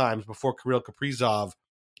times, before Kirill Kaprizov,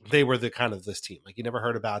 they were the kind of this team. Like you never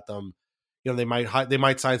heard about them. They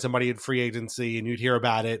might sign somebody in free agency and you'd hear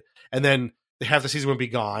about it, and then half the season would be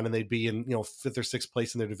gone, and they'd be in 5th or 6th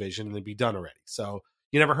place in their division, and they'd be done already. So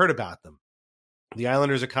you never heard about them. The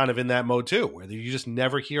Islanders are kind of in that mode too, where you just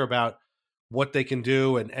never hear about what they can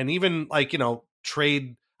do, and even like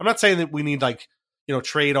trade. I'm not saying that we need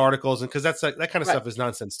trade articles, and because that kind of stuff is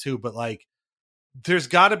nonsense too. But like, there's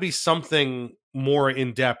got to be something more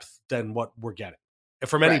in depth than what we're getting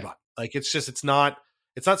from anybody. Like it's not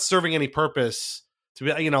serving any purpose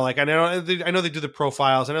to be, like, I know they do the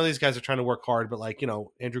profiles. I know these guys are trying to work hard, but like,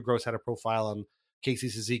 Andrew Gross had a profile on Casey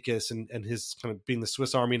Cizikas and his kind of being the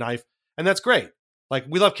Swiss Army knife. And that's great. Like,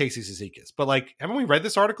 we love Casey Cizikas, but like, haven't we read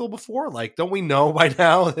this article before? Like, don't we know by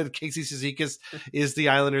now that Casey Cizikas is the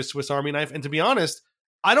Islanders' Swiss Army knife? And to be honest,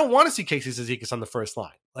 I don't want to see Casey Cizikas on the first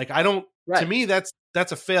line. Like, I don't, to me, that's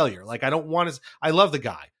a failure. Like, I don't want to, I love the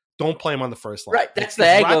guy. Don't play him on the first line. Right. That's the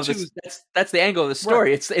angle of this. That's the angle of the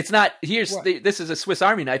story. Right. It's not, this is a Swiss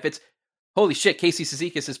Army knife. It's, holy shit, Casey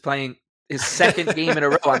Cizikas is playing his second game in a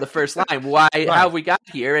row on the first line. Why? Right. How have we got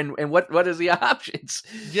here? And what is the options?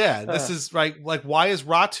 Yeah, this is right. Like, why is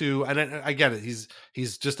Ratu? And I get it.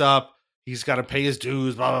 He's just up. He's got to pay his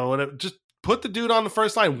dues. Blah, blah, blah, whatever. Just put the dude on the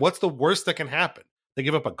first line. What's the worst that can happen? They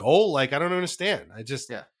give up a goal. Like, I don't understand.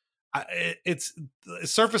 It's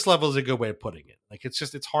surface level is a good way of putting it. Like,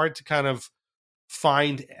 it's hard to kind of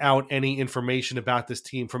find out any information about this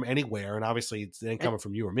team from anywhere, and obviously it ain't coming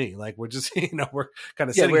from you or me. Like, we're just we're kind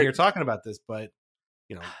of sitting here talking about this, but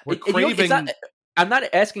we're craving. I'm not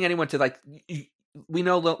asking anyone to, like, we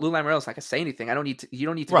know Lou Lamoriello's not gonna say anything. You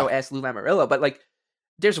don't need to go ask Lou Lamoriello, but like,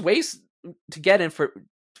 there's ways to get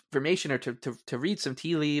information or to read some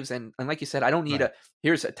tea leaves, and like you said, I don't need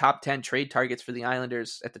here's a top 10 trade targets for the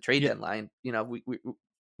Islanders at the trade deadline. We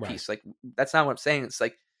piece, like, that's not what I'm saying. It's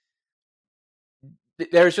like,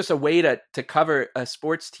 there's just a way to cover a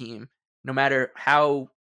sports team, no matter how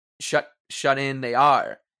shut in they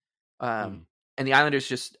are. And the Islanders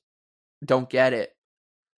just don't get it.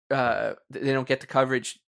 They don't get the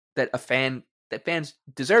coverage that fans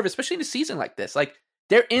deserve, especially in a season like this. Like,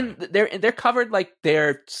 they're covered like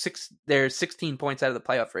they're 16 points out of the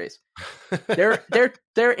playoff race.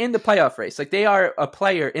 They're in the playoff race. Like, they are a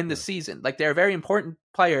player in the season. Like, they're a very important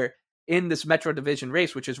player in this Metro Division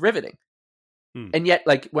race, which is riveting. And yet,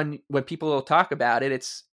 like, when people talk about it,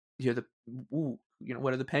 it's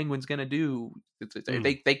what are the Penguins going to do?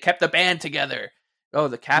 They kept the band together. Oh,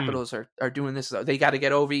 the Capitals are doing this. They got to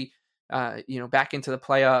get Ovi, back into the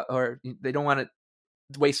playoff, or they don't want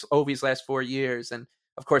to waste Ovi's last 4 years. And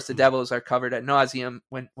of course, the Devils are covered ad nauseum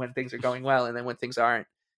when things are going well, and then when things aren't,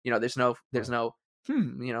 there's no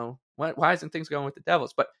why isn't things going with the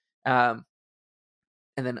Devils? But and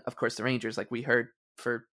then of course the Rangers, like we heard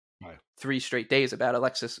for 3 straight days about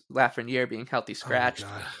Alexis Lafreniere being healthy scratched,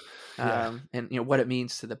 and what it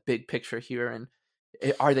means to the big picture here. And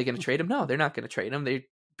are they going to trade him? No, they're not going to trade him.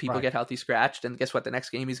 People get healthy scratched, and guess what? The next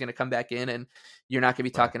game he's going to come back in, and you're not going to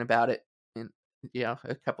be talking about it in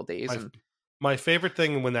a couple days. My favorite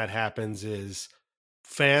thing when that happens is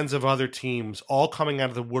fans of other teams all coming out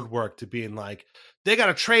of the woodwork to being like, they got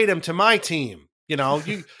to trade him to my team.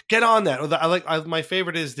 You get on that. My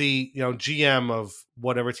favorite is the GM of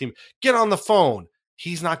whatever team. Get on the phone.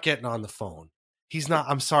 He's not getting on the phone. He's not.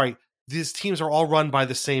 I'm sorry. These teams are all run by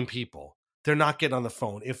the same people. They're not getting on the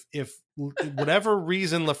phone. If whatever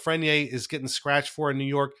reason Lafreniere is getting scratched for in New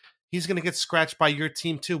York, he's going to get scratched by your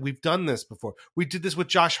team too. We've done this before. We did this with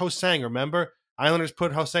Josh Ho-Sang. Remember, Islanders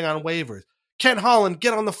put Ho-Sang on waivers. Ken Holland,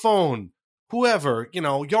 get on the phone. Whoever,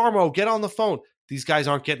 Yarmo, get on the phone. These guys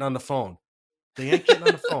aren't getting on the phone. They ain't getting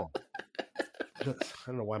on the phone. I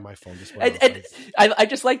don't know why my phone just went off. I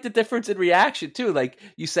just like the difference in reaction too. Like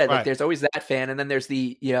you said, like there's always that fan, and then there's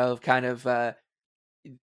the kind of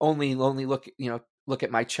only look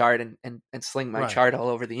at my chart and sling my chart all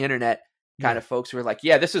over the internet kind of folks who are like,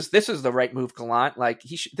 yeah, this is the right move, Gallant. Like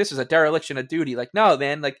this is a dereliction of duty. Like, no,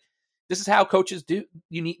 man, like this is how coaches do.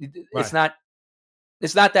 You need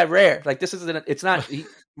it's not that rare. Like this isn't. It's not.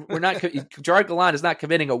 Gerard Gallant is not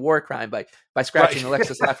committing a war crime by scratching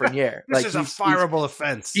Alexis Lafreniere. This is a fireable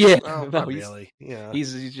offense. Yeah, no, really. Yeah,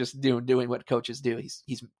 he's just doing what coaches do.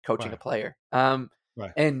 He's coaching a player. And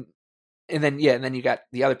then you got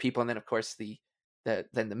the other people, and then of course the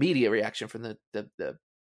media reaction from the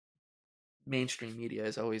mainstream media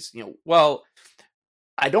is always well,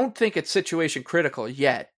 I don't think it's situation critical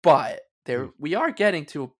yet, but we are getting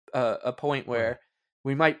to a point where.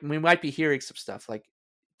 We might be hearing some stuff like,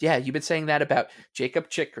 yeah, you've been saying that about Jacob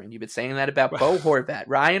Chychrun. You've been saying that about Bo Horvat,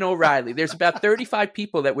 Ryan O'Reilly. There's about 35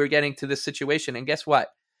 people that we're getting to this situation. And guess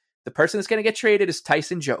what? The person that's going to get traded is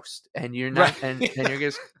Tyson Jost. And you're not, and you're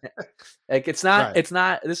just like, it's not,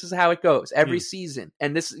 this is how it goes every season.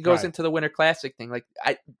 And this goes into the Winter Classic thing. Like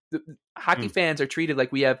hockey fans are treated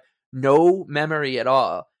like we have no memory at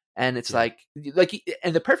all. And it's and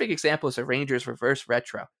the perfect example is a Rangers reverse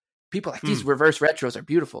retro. People like these reverse retros are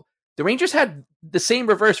beautiful. The Rangers had the same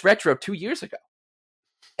reverse retro 2 years ago,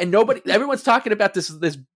 and everyone's talking about this.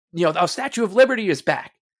 Our Statue of Liberty is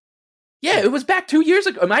back. Yeah, it was back 2 years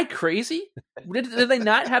ago. Am I crazy? Did they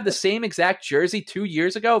not have the same exact jersey 2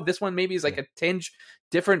 years ago? This one maybe is like a tinge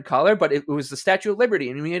different color, but it was the Statue of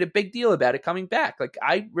Liberty, and we made a big deal about it coming back. Like,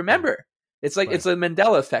 I remember. It's like it's a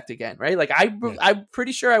Mandela effect again, right? Like, I'm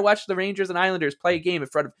pretty sure I watched the Rangers and Islanders play a game in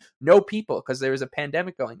front of no people because there was a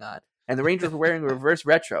pandemic going on, and the Rangers were wearing a reverse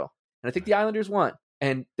retro, and I think the Islanders won,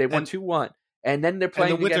 and they won 2-1, and then they're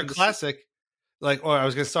playing the Winter Classic. You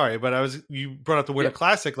brought up the Winter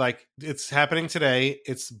Classic. Like, it's happening today.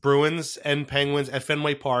 It's Bruins and Penguins at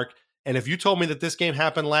Fenway Park. And if you told me that this game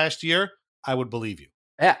happened last year, I would believe you.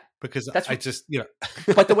 Yeah. Because But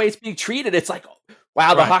the way it's being treated, it's like,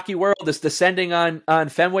 wow, the hockey world is descending on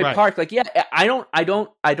Fenway Park. Like, yeah, I don't,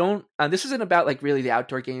 this isn't about like really the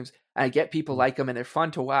outdoor games. I get people like them and they're fun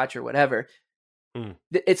to watch or whatever.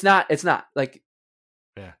 It's not like,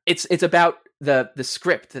 it's about the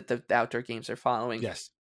script that the outdoor games are following.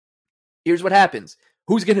 Yes. Here's what happens.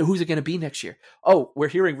 Who's it gonna be next year? Oh, we're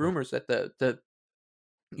hearing rumors that the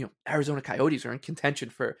Arizona Coyotes are in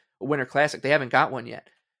contention for a Winter Classic. They haven't got one yet.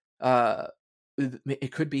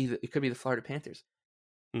 It could be the Florida Panthers.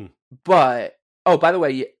 But by the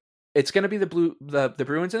way, it's gonna be the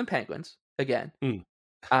Bruins and the Penguins again. They're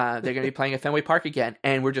gonna be playing at Fenway Park again,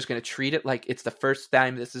 and we're just gonna treat it like it's the first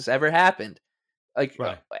time this has ever happened. Like,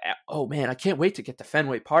 oh man, I can't wait to get to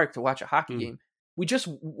Fenway Park to watch a hockey game. What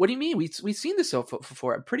do you mean? We've seen this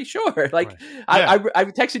before. I'm pretty sure. Like, I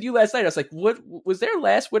texted you last night. I was like, what was their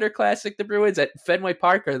last Winter Classic, the Bruins at Fenway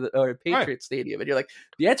Park or Patriot Stadium? And you're like,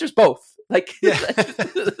 the answer's both. Like,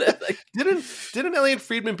 like, didn't Elliot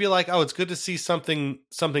Friedman be like, oh, it's good to see something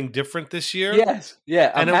different this year? Yes.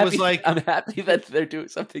 Yeah. And it was like, I'm happy that they're doing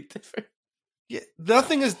something different. Yeah,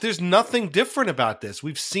 there's nothing different about this.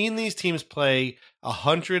 We've seen these teams play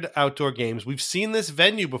 100 outdoor games. We've seen this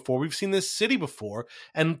venue before. We've seen this city before.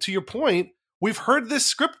 And to your point, we've heard this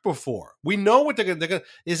script before. We know what they're going to.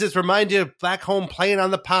 Is this remind you of back home playing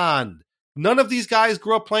on the pond? None of these guys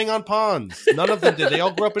grew up playing on ponds. None of them did. They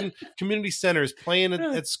all grew up in community centers, playing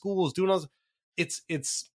at schools, doing all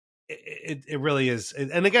this. It really is.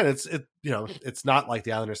 And again, it's not like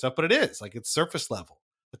the Islander stuff, but it is. Like, it's surface level.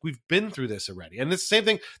 Like, we've been through this already. And it's the same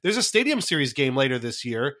thing. There's a Stadium Series game later this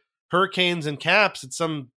year, Hurricanes and Caps at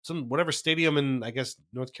some whatever stadium in, I guess,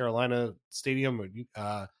 North Carolina Stadium or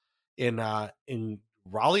in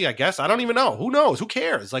Raleigh, I guess. I don't even know. Who knows? Who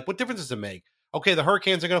cares? Like, what difference does it make? Okay, the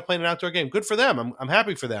Hurricanes are going to play in an outdoor game. Good for them. I'm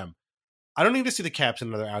happy for them. I don't need to see the Caps in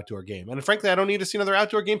another outdoor game. And frankly, I don't need to see another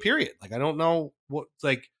outdoor game, period. Like, I don't know what,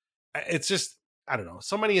 like, it's just, I don't know.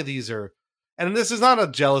 So many of these are, and this is not a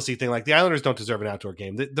jealousy thing. Like, the Islanders don't deserve an outdoor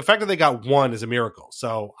game. The fact that they got one is a miracle.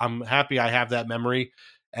 So I'm happy I have that memory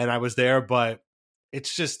and I was there, but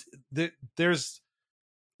it's just, there's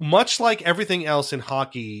much like everything else in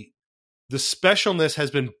hockey, the specialness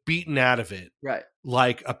has been beaten out of it. Right.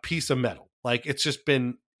 Like a piece of metal. Like, it's just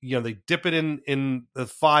been, they dip it in the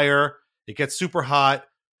fire. It gets super hot.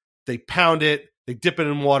 They pound it. They dip it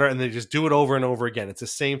in water, and they just do it over and over again. It's the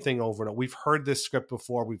same thing over and over. We've heard this script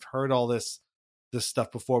before. We've heard all this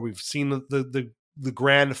stuff before. We've seen the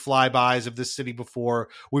grand flybys of this city before.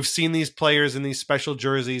 We've seen these players in these special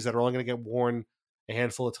jerseys that are only going to get worn a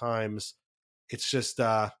handful of times. It's just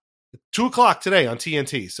 2:00 today on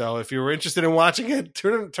TNT. So if you were interested in watching it,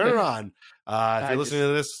 turn it on. If you're listening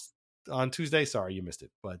to this on Tuesday, sorry you missed it.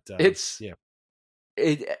 But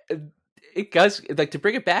it does, like, to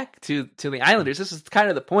bring it back to the Islanders. This is kind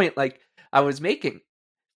of the point, like, I was making,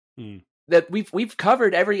 that we've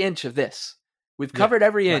covered every inch of this. We've covered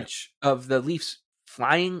every inch of the Leafs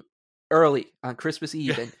flying early on Christmas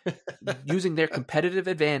Eve and using their competitive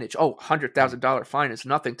advantage. Oh, $100,000 fine is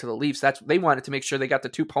nothing to the Leafs. They wanted to make sure they got the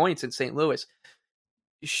 2 points in St. Louis.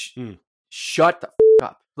 Shut the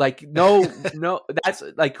up. Like, no, that's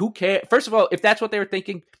like, who cares? First of all, if that's what they were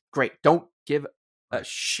thinking, great. Don't give a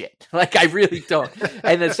shit. Like, I really don't.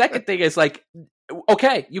 And the second thing is, like,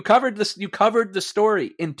 okay, you covered this. You covered the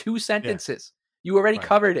story in 2 sentences. You already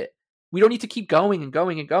covered it. We don't need to keep going and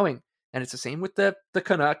going and going. And it's the same with the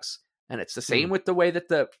Canucks, and it's the same with the way that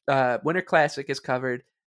the Winter Classic is covered.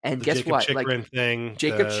 And the guess Jacob what? Chychrun like thing,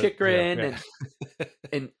 Jacob Chychrun,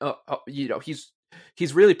 and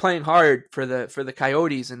he's really playing hard for the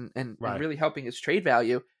Coyotes and really helping his trade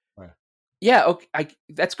value. Right. Yeah, okay,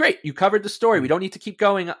 that's great. You covered the story. We don't need to keep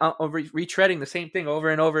going over retreading the same thing over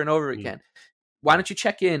and over and over again. Why don't you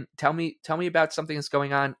check in? Tell me about something that's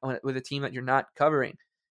going on with a team that you're not covering.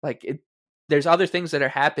 Like, there's other things that are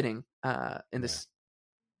happening in this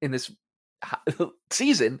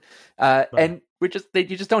season, and you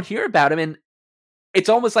just don't hear about them, and it's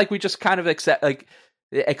almost like we just kind of accept.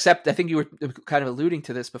 I think you were kind of alluding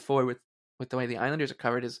to this before with the way the Islanders are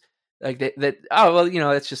covered, is Like that. Oh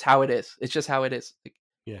well, it's just how it is. It's just how it is. Like,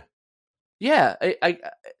 yeah. I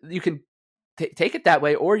you can take it that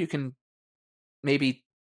way, or you can maybe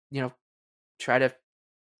try to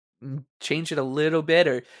change it a little bit,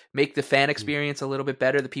 or make the fan experience a little bit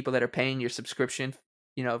better. The people that are paying your subscription,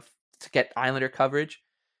 to get Islander coverage,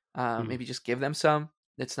 maybe just give them some.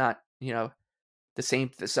 It's not the same.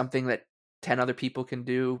 Something that 10 other people can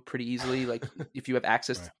do pretty easily. Like if you have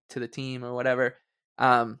access to the team or whatever.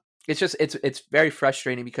 It's just it's very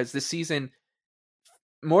frustrating because this season,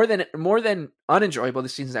 more than unenjoyable,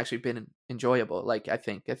 this season's actually been enjoyable. Like I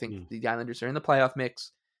think the Islanders are in the playoff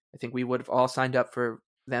mix. I think we would have all signed up for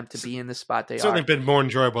them to be in the spot they certainly been more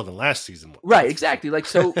enjoyable than last season. Right, exactly. Like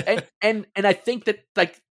so, and I think that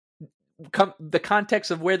like the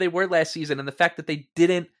context of where they were last season and the fact that they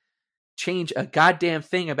didn't change a goddamn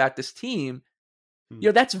thing about this team,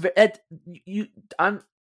 that's you on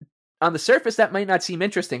the surface that might not seem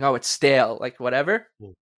interesting. Oh, it's stale, like whatever.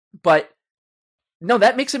 But no,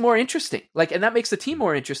 that makes it more interesting. Like, and that makes the team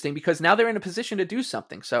more interesting because now they're in a position to do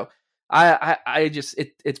something. So I just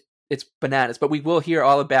it's bananas. But we will hear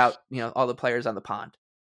all about all the players on the pond.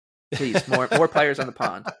 Please, more players on the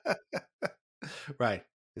pond. Right.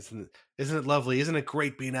 Isn't it lovely? Isn't it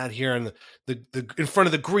great being out here in the in front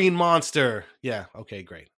of the Green Monster? Yeah. Okay.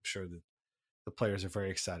 Great. I'm sure that the players are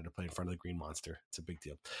very excited to play in front of the Green Monster. It's a big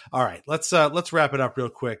deal. All right. Let's wrap it up real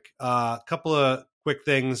quick. A couple of quick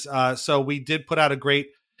things. So we did put out a great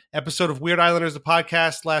episode of Weird Islanders, the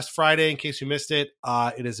podcast, last Friday. In case you missed it,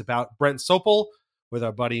 it is about Brent Sopel with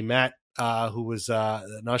our buddy Matt, who was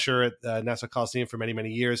an usher at Nassau Coliseum for many,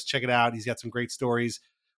 many years. Check it out. He's got some great stories.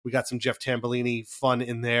 We got some Jeff Tambellini fun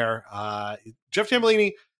in there. Jeff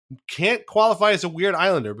Tambellini can't qualify as a Weird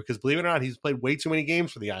Islander because, believe it or not, he's played way too many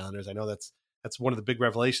games for the Islanders. I know that's one of the big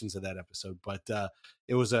revelations of that episode. But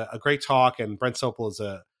it was a great talk, and Brent Sopel is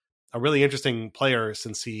a really interesting player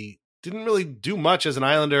since he didn't really do much as an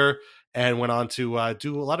Islander and went on to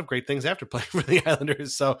do a lot of great things after playing for the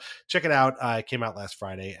Islanders. So check it out. It came out last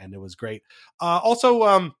Friday, and it was great.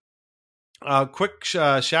 Also, quick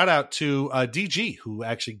shout out to DG, who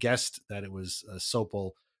actually guessed that it was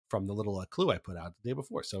Sopel from the little clue I put out the day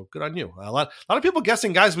before. So good on you. A lot of people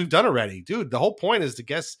guessing guys we've done already. Dude, the whole point is to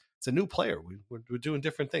guess. It's a new player. We're doing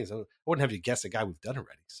different things. I wouldn't have you guess a guy we've done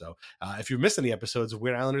already. So if you've missed any episodes of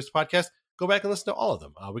Weird Islanders podcast, go back and listen to all of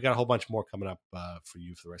them. We got a whole bunch more coming up for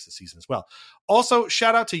you for the rest of the season as well. Also,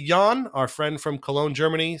 shout out to Jan, our friend from Cologne,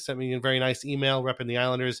 Germany. Sent me a very nice email repping the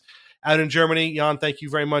Islanders out in Germany. Jan, thank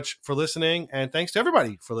you very much for listening. And thanks to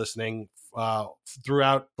everybody for listening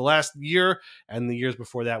throughout the last year and the years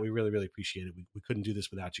before that. We really, really appreciate it. We couldn't do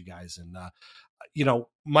this without you guys. And,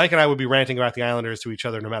 Mike and I would be ranting about the Islanders to each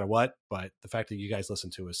other no matter what. But the fact that you guys listen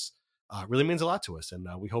to us really means a lot to us. And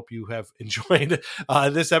we hope you have enjoyed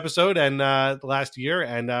this episode and the last year.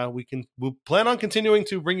 And we'll plan on continuing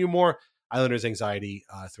to bring you more Islanders anxiety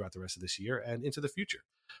throughout the rest of this year and into the future.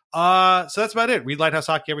 So that's about it. Read Lighthouse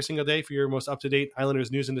Hockey every single day for your most up-to-date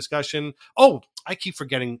Islanders news and discussion. Oh, I keep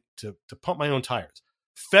forgetting to pump my own tires.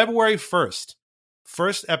 February 1st,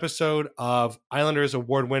 first episode of Islanders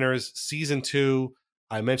Award Winners Season 2.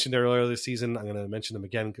 I mentioned it earlier this season. I'm going to mention them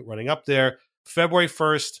again running up there. February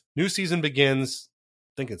 1st, new season begins.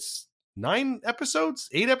 I think it's 8 episodes.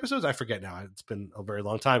 I forget now. It's been a very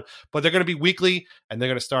long time. But they're going to be weekly, and they're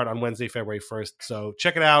going to start on Wednesday, February 1st. So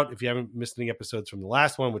check it out. If you haven't missed any episodes from the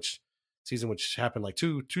last one, which happened like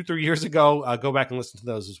 3 years ago, go back and listen to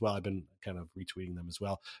those as well. I've been kind of retweeting them as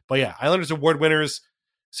well. But yeah, Islanders Award Winners,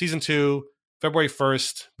 Season 2, February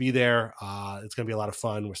 1st. Be there. It's going to be a lot of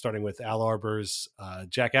fun. We're starting with Al Arbor's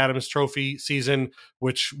Jack Adams Trophy season,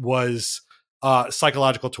 which was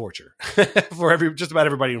psychological torture for just about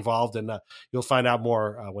everybody involved. And you'll find out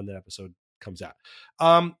more when that episode comes out.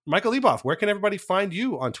 Michael Leboff, where can everybody find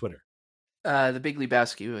you on Twitter? The Big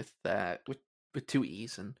Lebowski with 2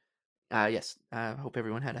 E's. And yes, I hope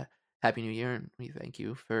everyone had a happy new year, and we thank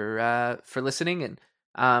you for listening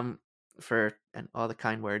and for all the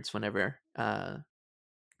kind words whenever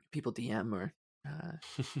people DM or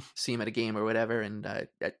see him at a game or whatever. And I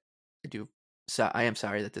am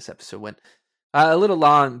sorry that this episode went a little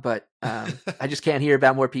long, but I just can't hear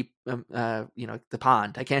about more people, the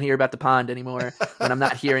pond. I can't hear about the pond anymore when I'm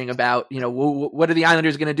not hearing about, what are the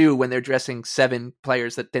Islanders going to do when they're dressing 7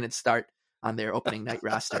 players that didn't start on their opening night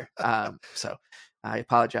roster. So I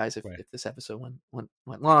apologize if this episode went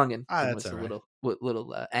long and was a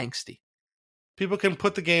little angsty. People can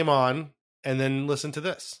put the game on and then listen to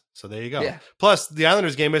this. So there you go. Yeah. Plus, the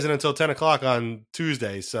Islanders game isn't until 10 o'clock on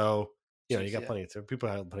Tuesday, so you got plenty of time. People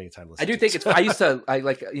have plenty of time to listen. I do think it's. I used to. I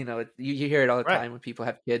like. You hear it all the time when people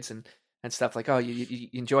have kids, and and stuff like, oh, you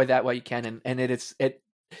enjoy that while you can, and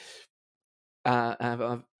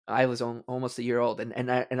I was almost a year old,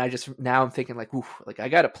 and I just now I'm thinking like, oof, like I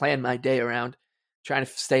got to plan my day around trying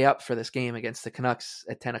to stay up for this game against the Canucks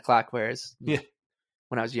at 10 o'clock. Whereas when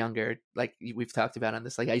I was younger, like we've talked about on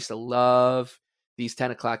this, like I used to love these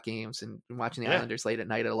 10 o'clock games and watching the Islanders late at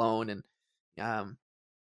night alone, and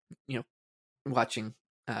watching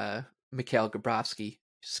Mikhail Grabovski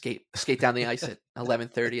skate down the ice at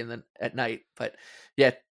 11:30 and then at night. But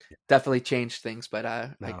yeah, definitely changed things. But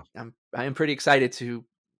I am pretty excited to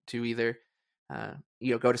either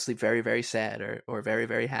go to sleep very, very sad or very,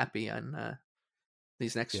 very happy on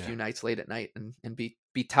these next few nights late at night and be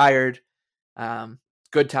tired,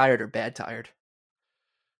 good tired or bad tired.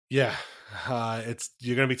 Yeah,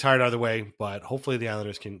 you're going to be tired either way, but hopefully the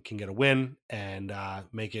Islanders can get a win and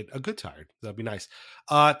make it a good tired. That'd be nice.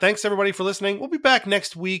 Thanks everybody for listening. We'll be back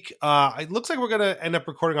next week. It looks like we're going to end up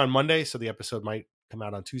recording on Monday, so the episode might come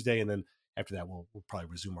out on Tuesday, and then after that we'll probably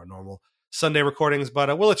resume our normal Sunday recordings.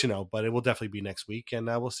 But we'll let you know. But it will definitely be next week, and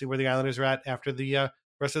we'll see where the Islanders are at after the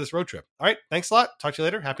rest of this road trip. All right, thanks a lot. Talk to you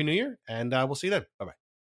later. Happy New Year, and we'll see you then. Bye bye.